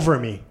took over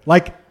me.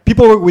 Like,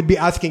 people would be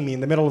asking me in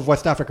the middle of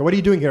West Africa, what are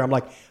you doing here? I'm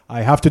like,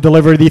 I have to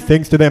deliver these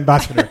things to the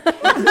ambassador.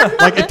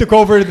 Like, it took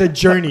over the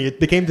journey. It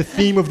became the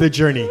theme of the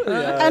journey.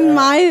 And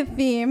my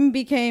theme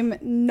became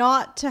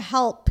not to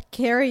help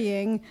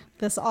carrying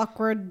this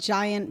awkward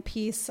giant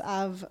piece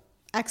of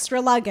extra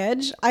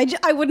luggage.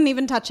 I wouldn't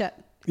even touch it.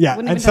 Yeah,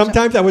 Wouldn't and even touch it.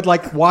 sometimes I would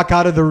like walk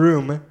out of the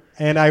room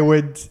and I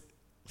would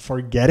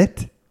forget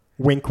it.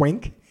 Wink,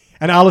 wink.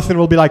 And Alison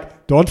will be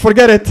like, don't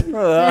forget it.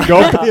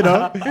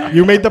 Go,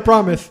 you made the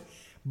promise.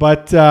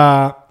 But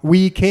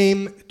we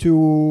came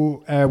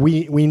to,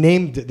 we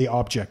named the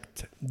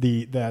object,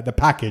 the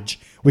package.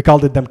 We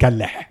called it the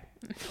mkalleh.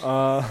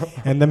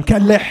 And the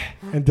mkalleh,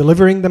 and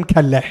delivering the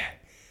mkalleh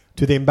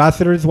to the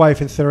ambassador's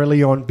wife in Sierra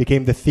Leone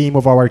became the theme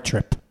of our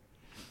trip.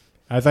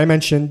 As I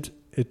mentioned,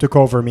 it took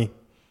over me.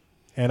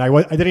 And I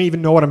didn't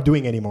even know what I'm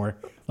doing anymore.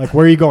 Like,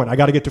 where are you going? I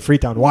got to get to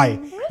Freetown. Why?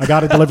 I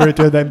got to deliver it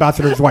to the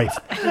ambassador's wife.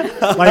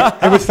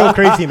 Like, it was so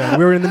crazy, man.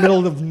 We were in the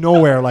middle of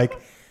nowhere, like,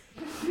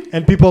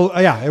 and people,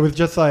 it was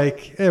just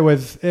like, it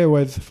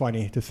was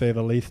funny to say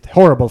the least.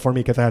 Horrible for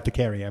me because I had to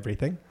carry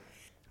everything.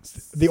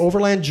 The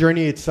overland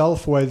journey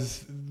itself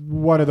was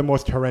one of the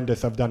most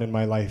horrendous I've done in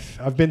my life.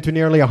 I've been to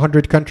nearly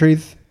 100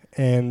 countries,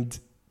 and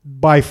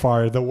by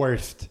far the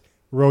worst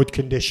road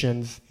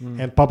conditions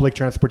and public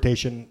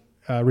transportation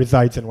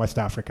resides in West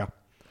Africa.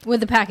 With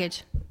the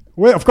package.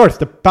 Well, of course,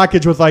 the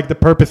package was like the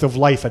purpose of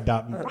life at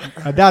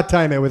that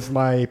time. It was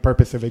my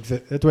purpose of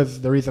it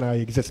was the reason I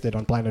existed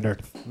on planet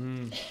Earth.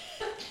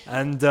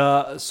 And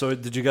so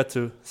did you get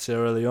to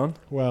Sierra Leone?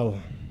 Well,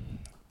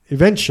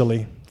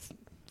 eventually,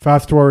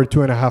 fast forward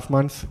 2.5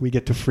 months, we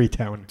get to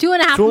Freetown.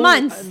 2.5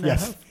 months.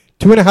 Yes,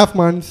 2.5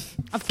 months,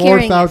 Of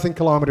carrying 4,000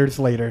 kilometers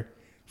later,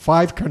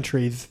 5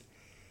 countries,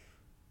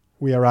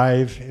 we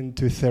arrive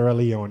into Sierra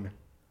Leone,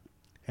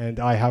 and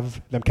I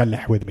have the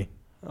mkalleh with me.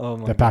 Oh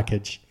my The god.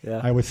 package. Yeah.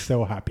 I was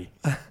so happy.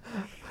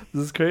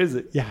 This is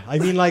crazy. Yeah, I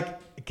mean,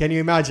 like, can you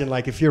imagine,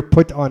 like, if you're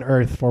put on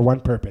Earth for one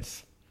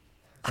purpose,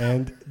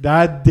 and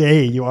that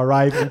day you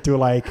arrive into,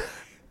 like,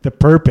 the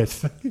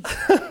purpose.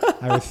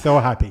 I was so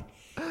happy.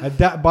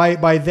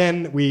 By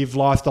then, we've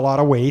lost a lot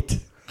of weight.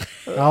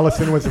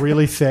 Alison was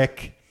really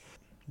sick.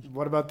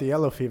 What about the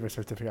yellow fever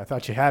certificate? I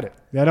thought she had it.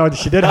 Yeah, no,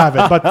 she did have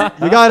it, but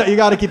you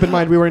got to keep in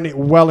mind we were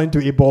well into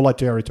Ebola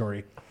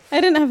territory. I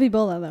didn't have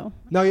Ebola though.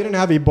 No, you didn't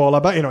have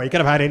Ebola, but you could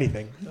have had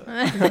anything.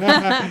 Could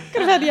have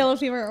had yellow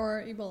fever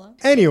or Ebola.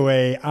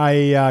 Anyway,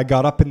 I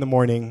got up in the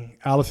morning.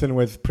 Alison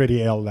was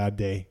pretty ill that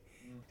day.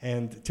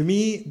 And to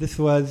me, this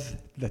was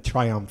the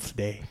triumph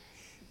day.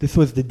 This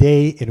was the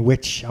day in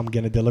which I'm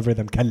going to deliver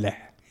the mkalleh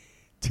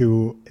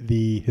to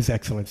His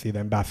Excellency, the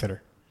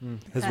ambassador.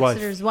 His wife.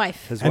 Ambassador's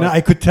wife. His And wife. I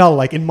could tell,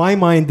 like, in my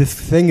mind, this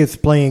thing is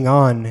playing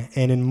on.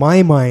 And in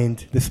my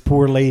mind, this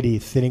poor lady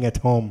is sitting at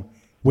home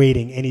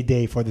waiting any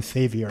day for the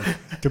savior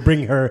to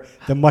bring her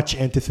the much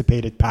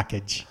anticipated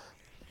package.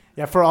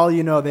 Yeah, for all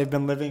you know, they've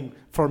been living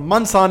for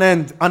months on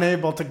end,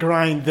 unable to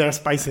grind their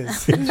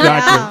spices.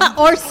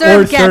 Exactly. Or Or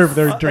serve guests. serve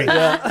their drink.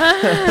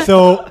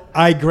 So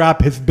I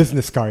grab his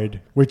business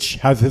card, which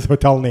has his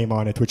hotel name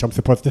on it, which I'm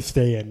supposed to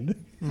stay in.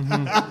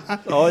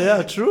 Oh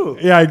yeah, true.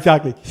 Yeah,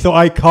 exactly. So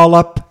I call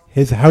up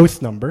his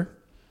house number,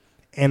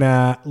 and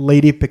a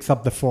lady picks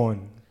up the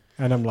phone,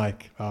 and I'm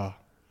like, oh,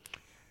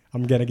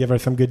 I'm gonna give her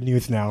some good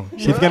news now.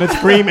 She's gonna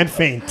scream and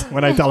faint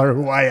when I tell her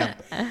who I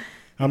am.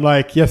 I'm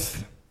like,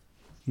 yes,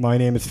 my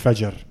name is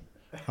Fajr.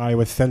 I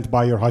was sent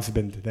by your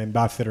husband, the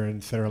ambassador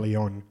in Sierra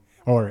Leone,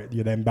 or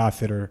the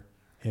ambassador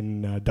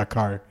in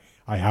Dakar.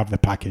 I have the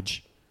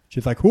package.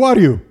 She's like, who are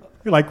you?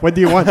 You're like, what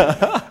do you want?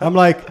 I'm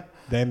like,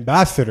 the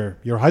ambassador,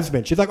 your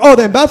husband. She's like, oh,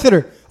 the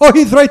ambassador. Oh,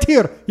 he's right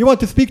here. You want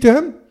to speak to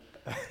him?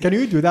 Can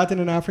you do that in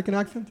an African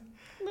accent?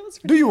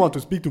 Do you want to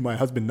speak to my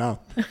husband now?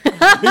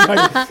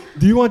 Like,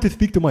 do you want to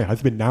speak to my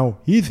husband now?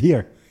 He's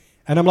here.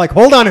 And I'm like,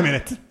 hold on a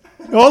minute.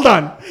 Hold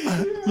on.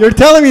 You're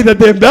telling me that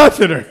the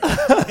ambassador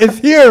is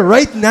here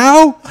right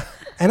now?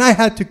 And I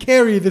had to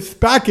carry this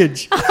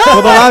package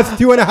for the last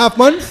 2.5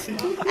 months?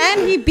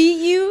 And he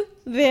beat you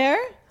there?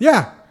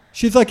 Yeah.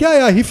 She's like,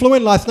 yeah, he flew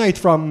in last night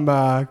from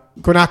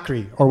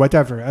Conakry or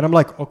whatever. And I'm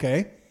like,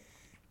 okay,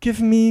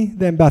 give me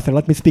the ambassador.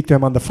 Let me speak to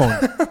him on the phone.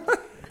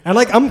 And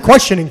like, I'm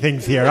questioning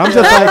things here. I'm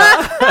just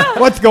like,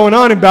 what's going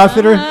on,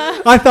 ambassador?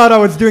 I thought I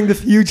was doing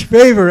this huge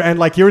favor and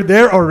like, you're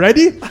there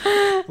already?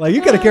 Like,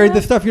 you could have carried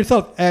this stuff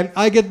yourself. And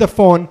I get the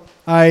phone.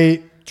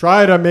 I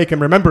try to make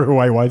him remember who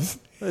I was.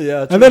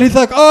 Yeah. And then he's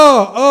like,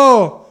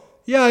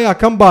 yeah,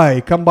 come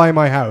by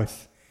my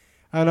house.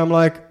 And I'm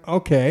like,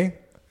 okay.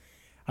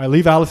 I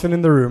leave Allison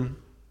in the room.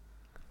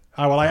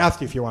 I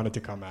asked you if you wanted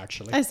to come,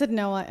 actually. I said,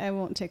 no, I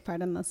won't take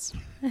part in this.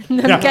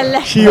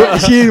 Yeah.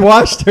 She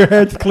washed her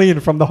hands clean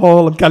from the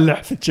whole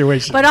Mkallah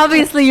situation. But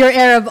obviously you're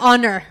Arab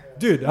honor.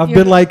 Dude, I've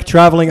been like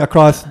traveling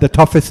across the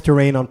toughest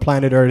terrain on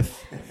planet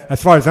Earth,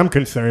 as far as I'm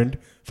concerned,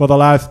 for the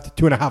last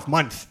 2.5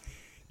 months.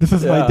 This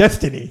is my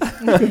destiny.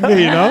 You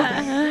know?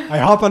 I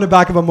hop on the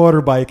back of a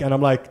motorbike and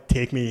I'm like,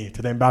 take me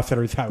to the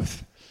ambassador's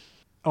house.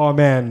 Oh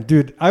man,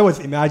 dude, I was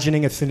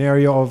imagining a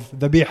scenario of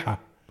Dhabiha.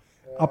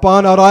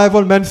 Upon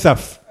arrival,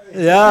 Mensaf.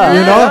 Yeah.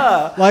 You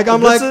know? Like,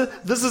 I'm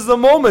this is the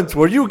moment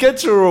where you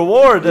get your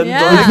reward. And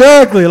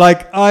exactly.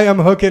 Like, I am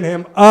hooking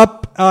him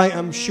up. I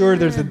am sure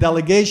there's a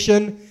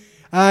delegation.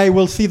 I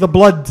will see the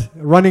blood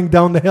running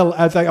down the hill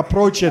as I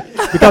approach it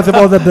because of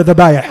all the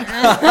bayah.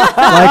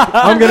 Like,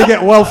 I'm going to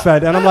get well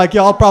fed. And I'm like,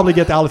 yeah, I'll probably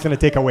get Allison a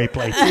takeaway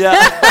plate.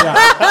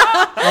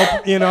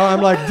 Yeah. You know,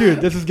 I'm like, dude,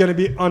 this is going to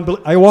be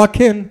unbelievable. I walk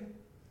in.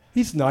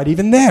 He's not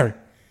even there.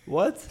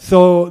 What?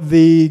 So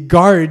the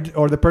guard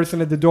or the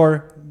person at the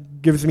door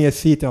gives me a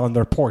seat on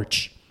their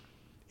porch.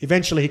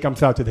 Eventually, he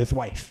comes out with his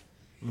wife.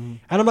 And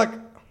I'm like,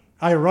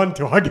 I run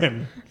to hug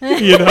him.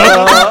 You know?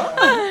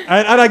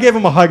 And I gave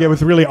him a hug. It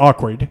was really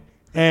awkward.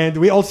 And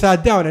we all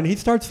sat down, and he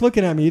starts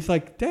looking at me. He's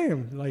like,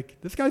 damn, like,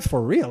 this guy's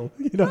for real.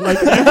 You know, like,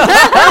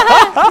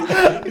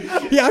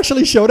 he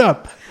actually showed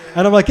up.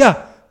 And I'm like,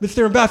 yeah,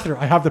 Mr. Ambassador,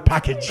 I have the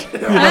package. You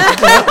know?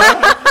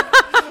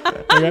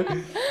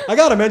 Okay. I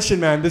gotta mention,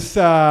 man, this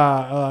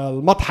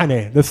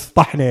mathane, this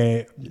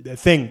tahne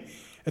thing.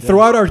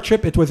 Throughout our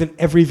trip, it was in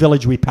every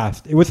village we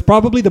passed. It was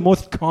probably the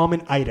most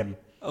common item.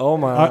 Oh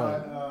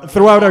my!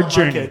 Throughout our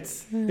journey,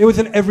 markets. It was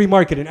in every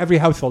market, in every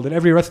household, in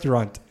every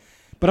restaurant.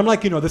 But I'm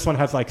like, you know, this one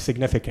has like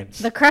significance.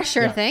 The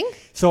crusher thing.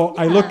 So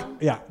I look,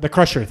 the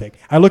crusher thing.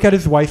 I look at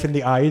his wife in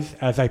the eyes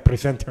as I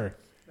present her.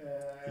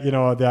 You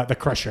know, the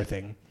crusher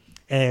thing,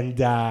 and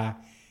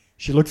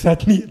she looks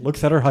at me,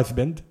 looks at her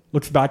husband.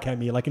 Looks back at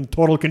me like in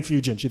total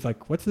confusion. She's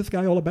like, what's this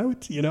guy all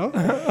about? You know?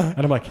 And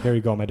I'm like, here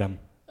you go, madam.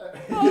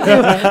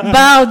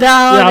 Bow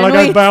down. Yeah, like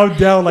wait. I bowed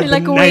down like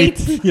the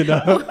wait. knight, you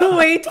know?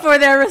 Wait for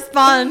their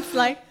response.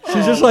 Like, She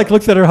just like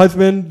looks at her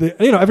husband.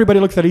 You know, everybody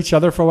looks at each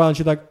other for a while. And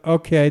she's like,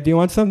 okay, do you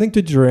want something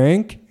to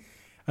drink?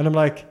 And I'm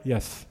like,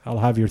 yes, I'll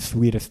have your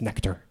sweetest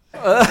nectar.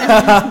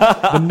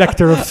 The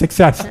nectar of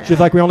success.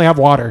 She's like, we only have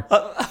water.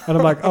 And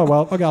I'm like, oh,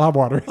 well, okay, I'll have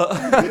water.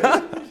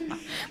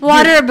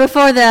 water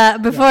before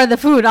the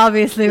food,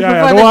 obviously.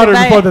 Yeah, the water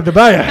before the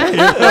debaya.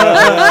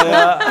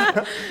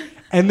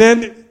 And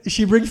then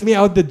she brings me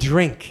out the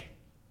drink.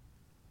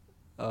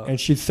 And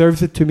she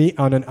serves it to me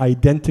on an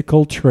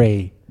identical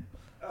tray.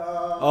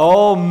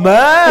 Oh,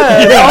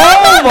 man.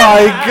 Oh,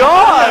 my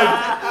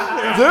God.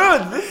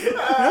 Dude.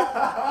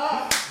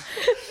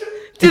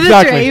 To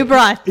the tray you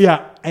brought.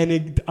 Yeah,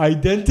 an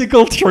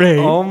identical tray.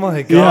 Oh,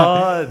 my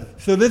God. Yeah.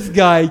 So this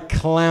guy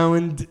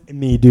clowned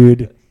me,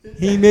 dude.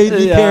 He made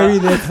me carry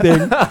this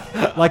thing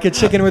like a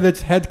chicken with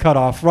its head cut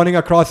off, running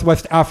across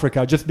West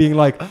Africa, just being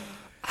like,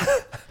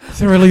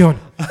 Sierra Leone,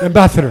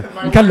 ambassador,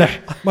 Mkallah,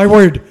 my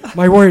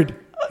word.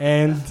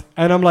 And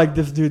I'm like,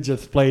 this dude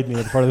just played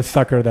me for the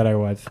sucker that I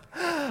was.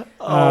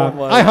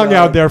 I hung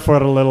out there for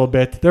a little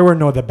bit. There were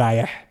no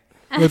dabayah.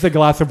 It was a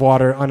glass of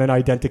water on an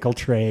identical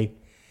tray.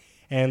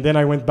 And then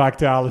I went back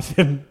to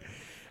Allison.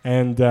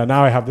 And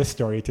now I have this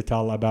story to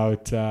tell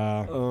about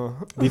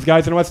these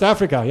guys in West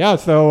Africa. Yeah,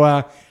 so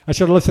I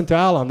should have listened to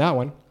Al on that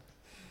one.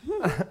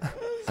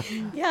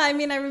 Yeah, I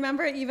mean, I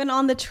remember even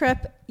on the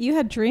trip, you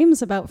had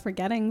dreams about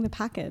forgetting the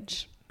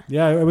package.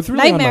 Yeah, it was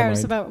really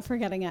nightmares about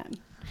forgetting it.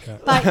 Yeah.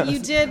 But you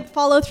did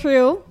follow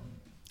through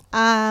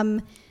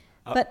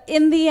But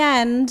in the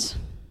end,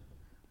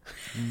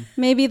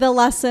 maybe the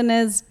lesson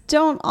is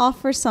don't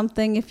offer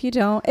something if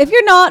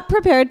you're not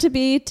prepared to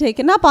be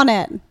taken up on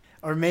it.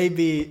 Or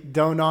maybe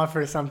don't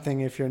offer something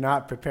if you're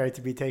not prepared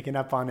to be taken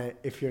up on it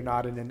if you're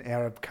not in an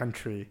Arab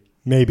country.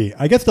 Maybe.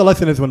 I guess the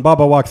lesson is when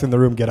Baba walks in the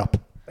room, get up.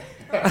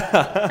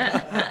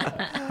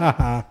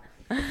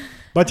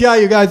 But yeah,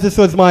 you guys, this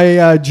was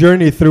my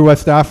journey through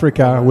West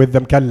Africa with the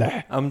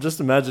Mkallah. I'm just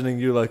imagining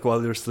you like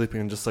while you're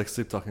sleeping and just like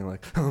sleep talking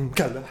like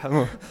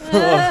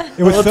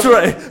It was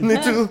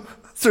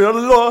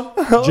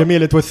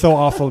Jamil, it was so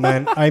awful,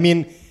 man. I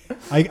mean,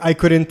 I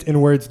couldn't in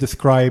words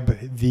describe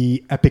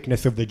the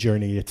epicness of the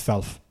journey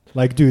itself.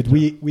 Like, dude,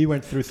 we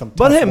went through some tough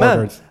But hey, man,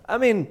 waters. I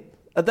mean,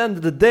 at the end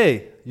of the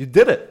day, you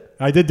did it.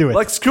 I did do it.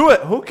 Like, screw it.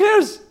 Who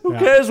cares? Who Yeah.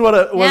 cares what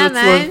it's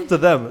man. worth to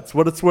them? It's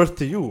what it's worth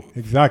to you.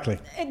 Exactly.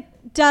 It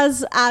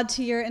does add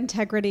to your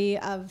integrity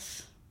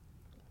of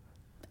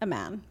a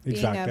man.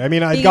 Exactly. I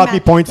mean, it being got a me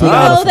man. points You with know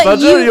Alison. that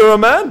Fajr, you're a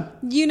man.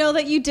 You know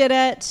that you did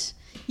it.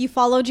 You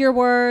followed your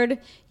word.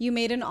 You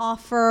made an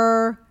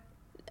offer.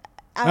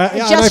 Yeah, A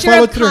and I gesture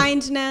followed of through.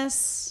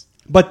 kindness.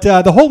 But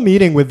the whole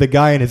meeting with the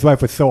guy and his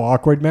wife was so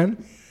awkward, man.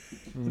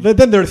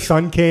 Then their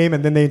son came,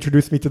 and then they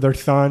introduced me to their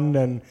son,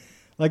 and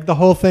like the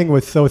whole thing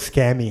was so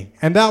scammy.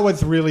 And that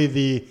was really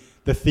the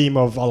theme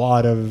of a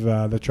lot of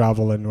the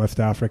travel in West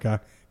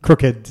Africa.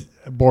 Crooked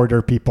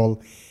border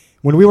people.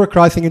 When we were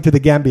crossing into the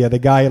Gambia, the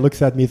guy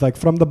looks at me, he's like,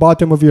 from the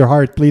bottom of your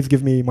heart, please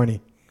give me money.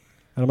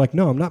 And I'm like,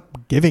 no, I'm not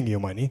giving you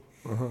money.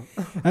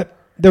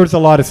 There was a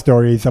lot of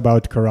stories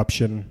about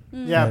corruption.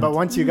 Yeah, And but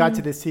once you got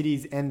to the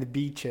cities and the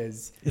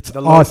beaches, It's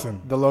the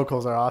awesome. The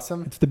locals are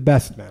awesome. It's the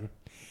best, man.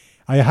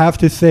 I have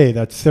to say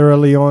that Sierra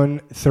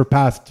Leone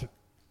surpassed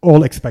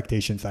all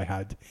expectations I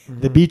had.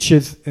 The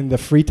beaches in the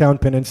Freetown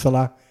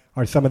Peninsula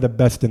are some of the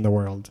best in the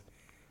world.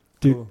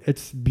 Dude, Cool.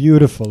 it's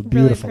beautiful,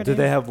 beautiful. pretty. Do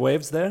they have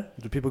waves there?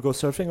 Do people go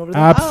surfing over there?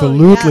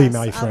 Absolutely, Oh, yes,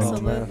 my friend.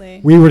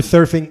 Absolutely. We were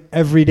surfing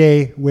every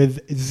day with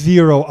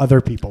 0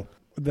 other people.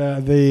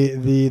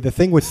 The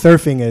thing with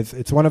surfing is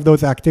it's one of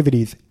those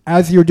activities.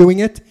 As you're doing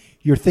it,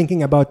 you're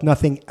thinking about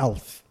nothing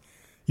else.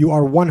 You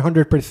are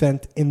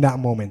 100% in that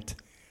moment.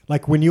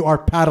 Like when you are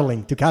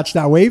paddling to catch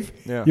that wave,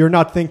 Yeah. you're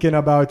not thinking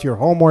about your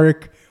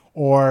homework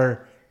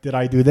or did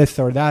I do this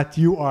or that.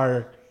 You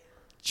are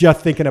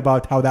just thinking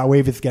about how that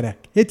wave is going to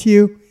hit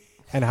you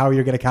and how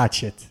you're going to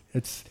catch it.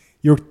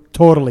 You're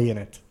totally in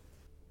it.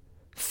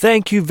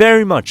 Thank you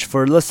very much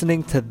for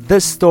listening to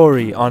this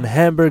story on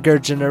Hamburger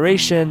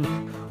Generation.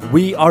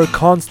 We are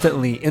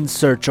constantly in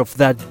search of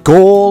that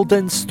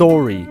golden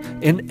story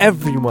in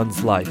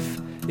everyone's life.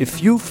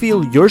 If you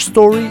feel your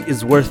story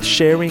is worth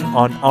sharing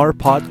on our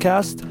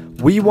podcast,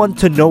 we want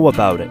to know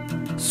about it.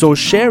 So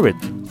share it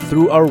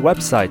through our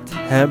website,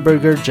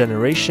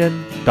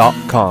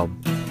 hamburgergeneration.com.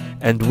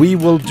 And we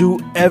will do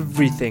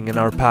everything in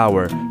our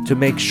power to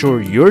make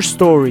sure your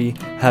story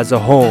has a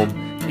home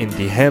in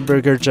the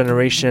Hamburger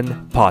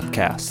Generation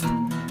podcast.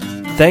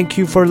 Thank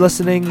you for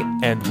listening,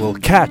 and we'll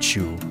catch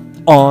you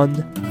on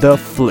the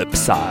flip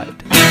side.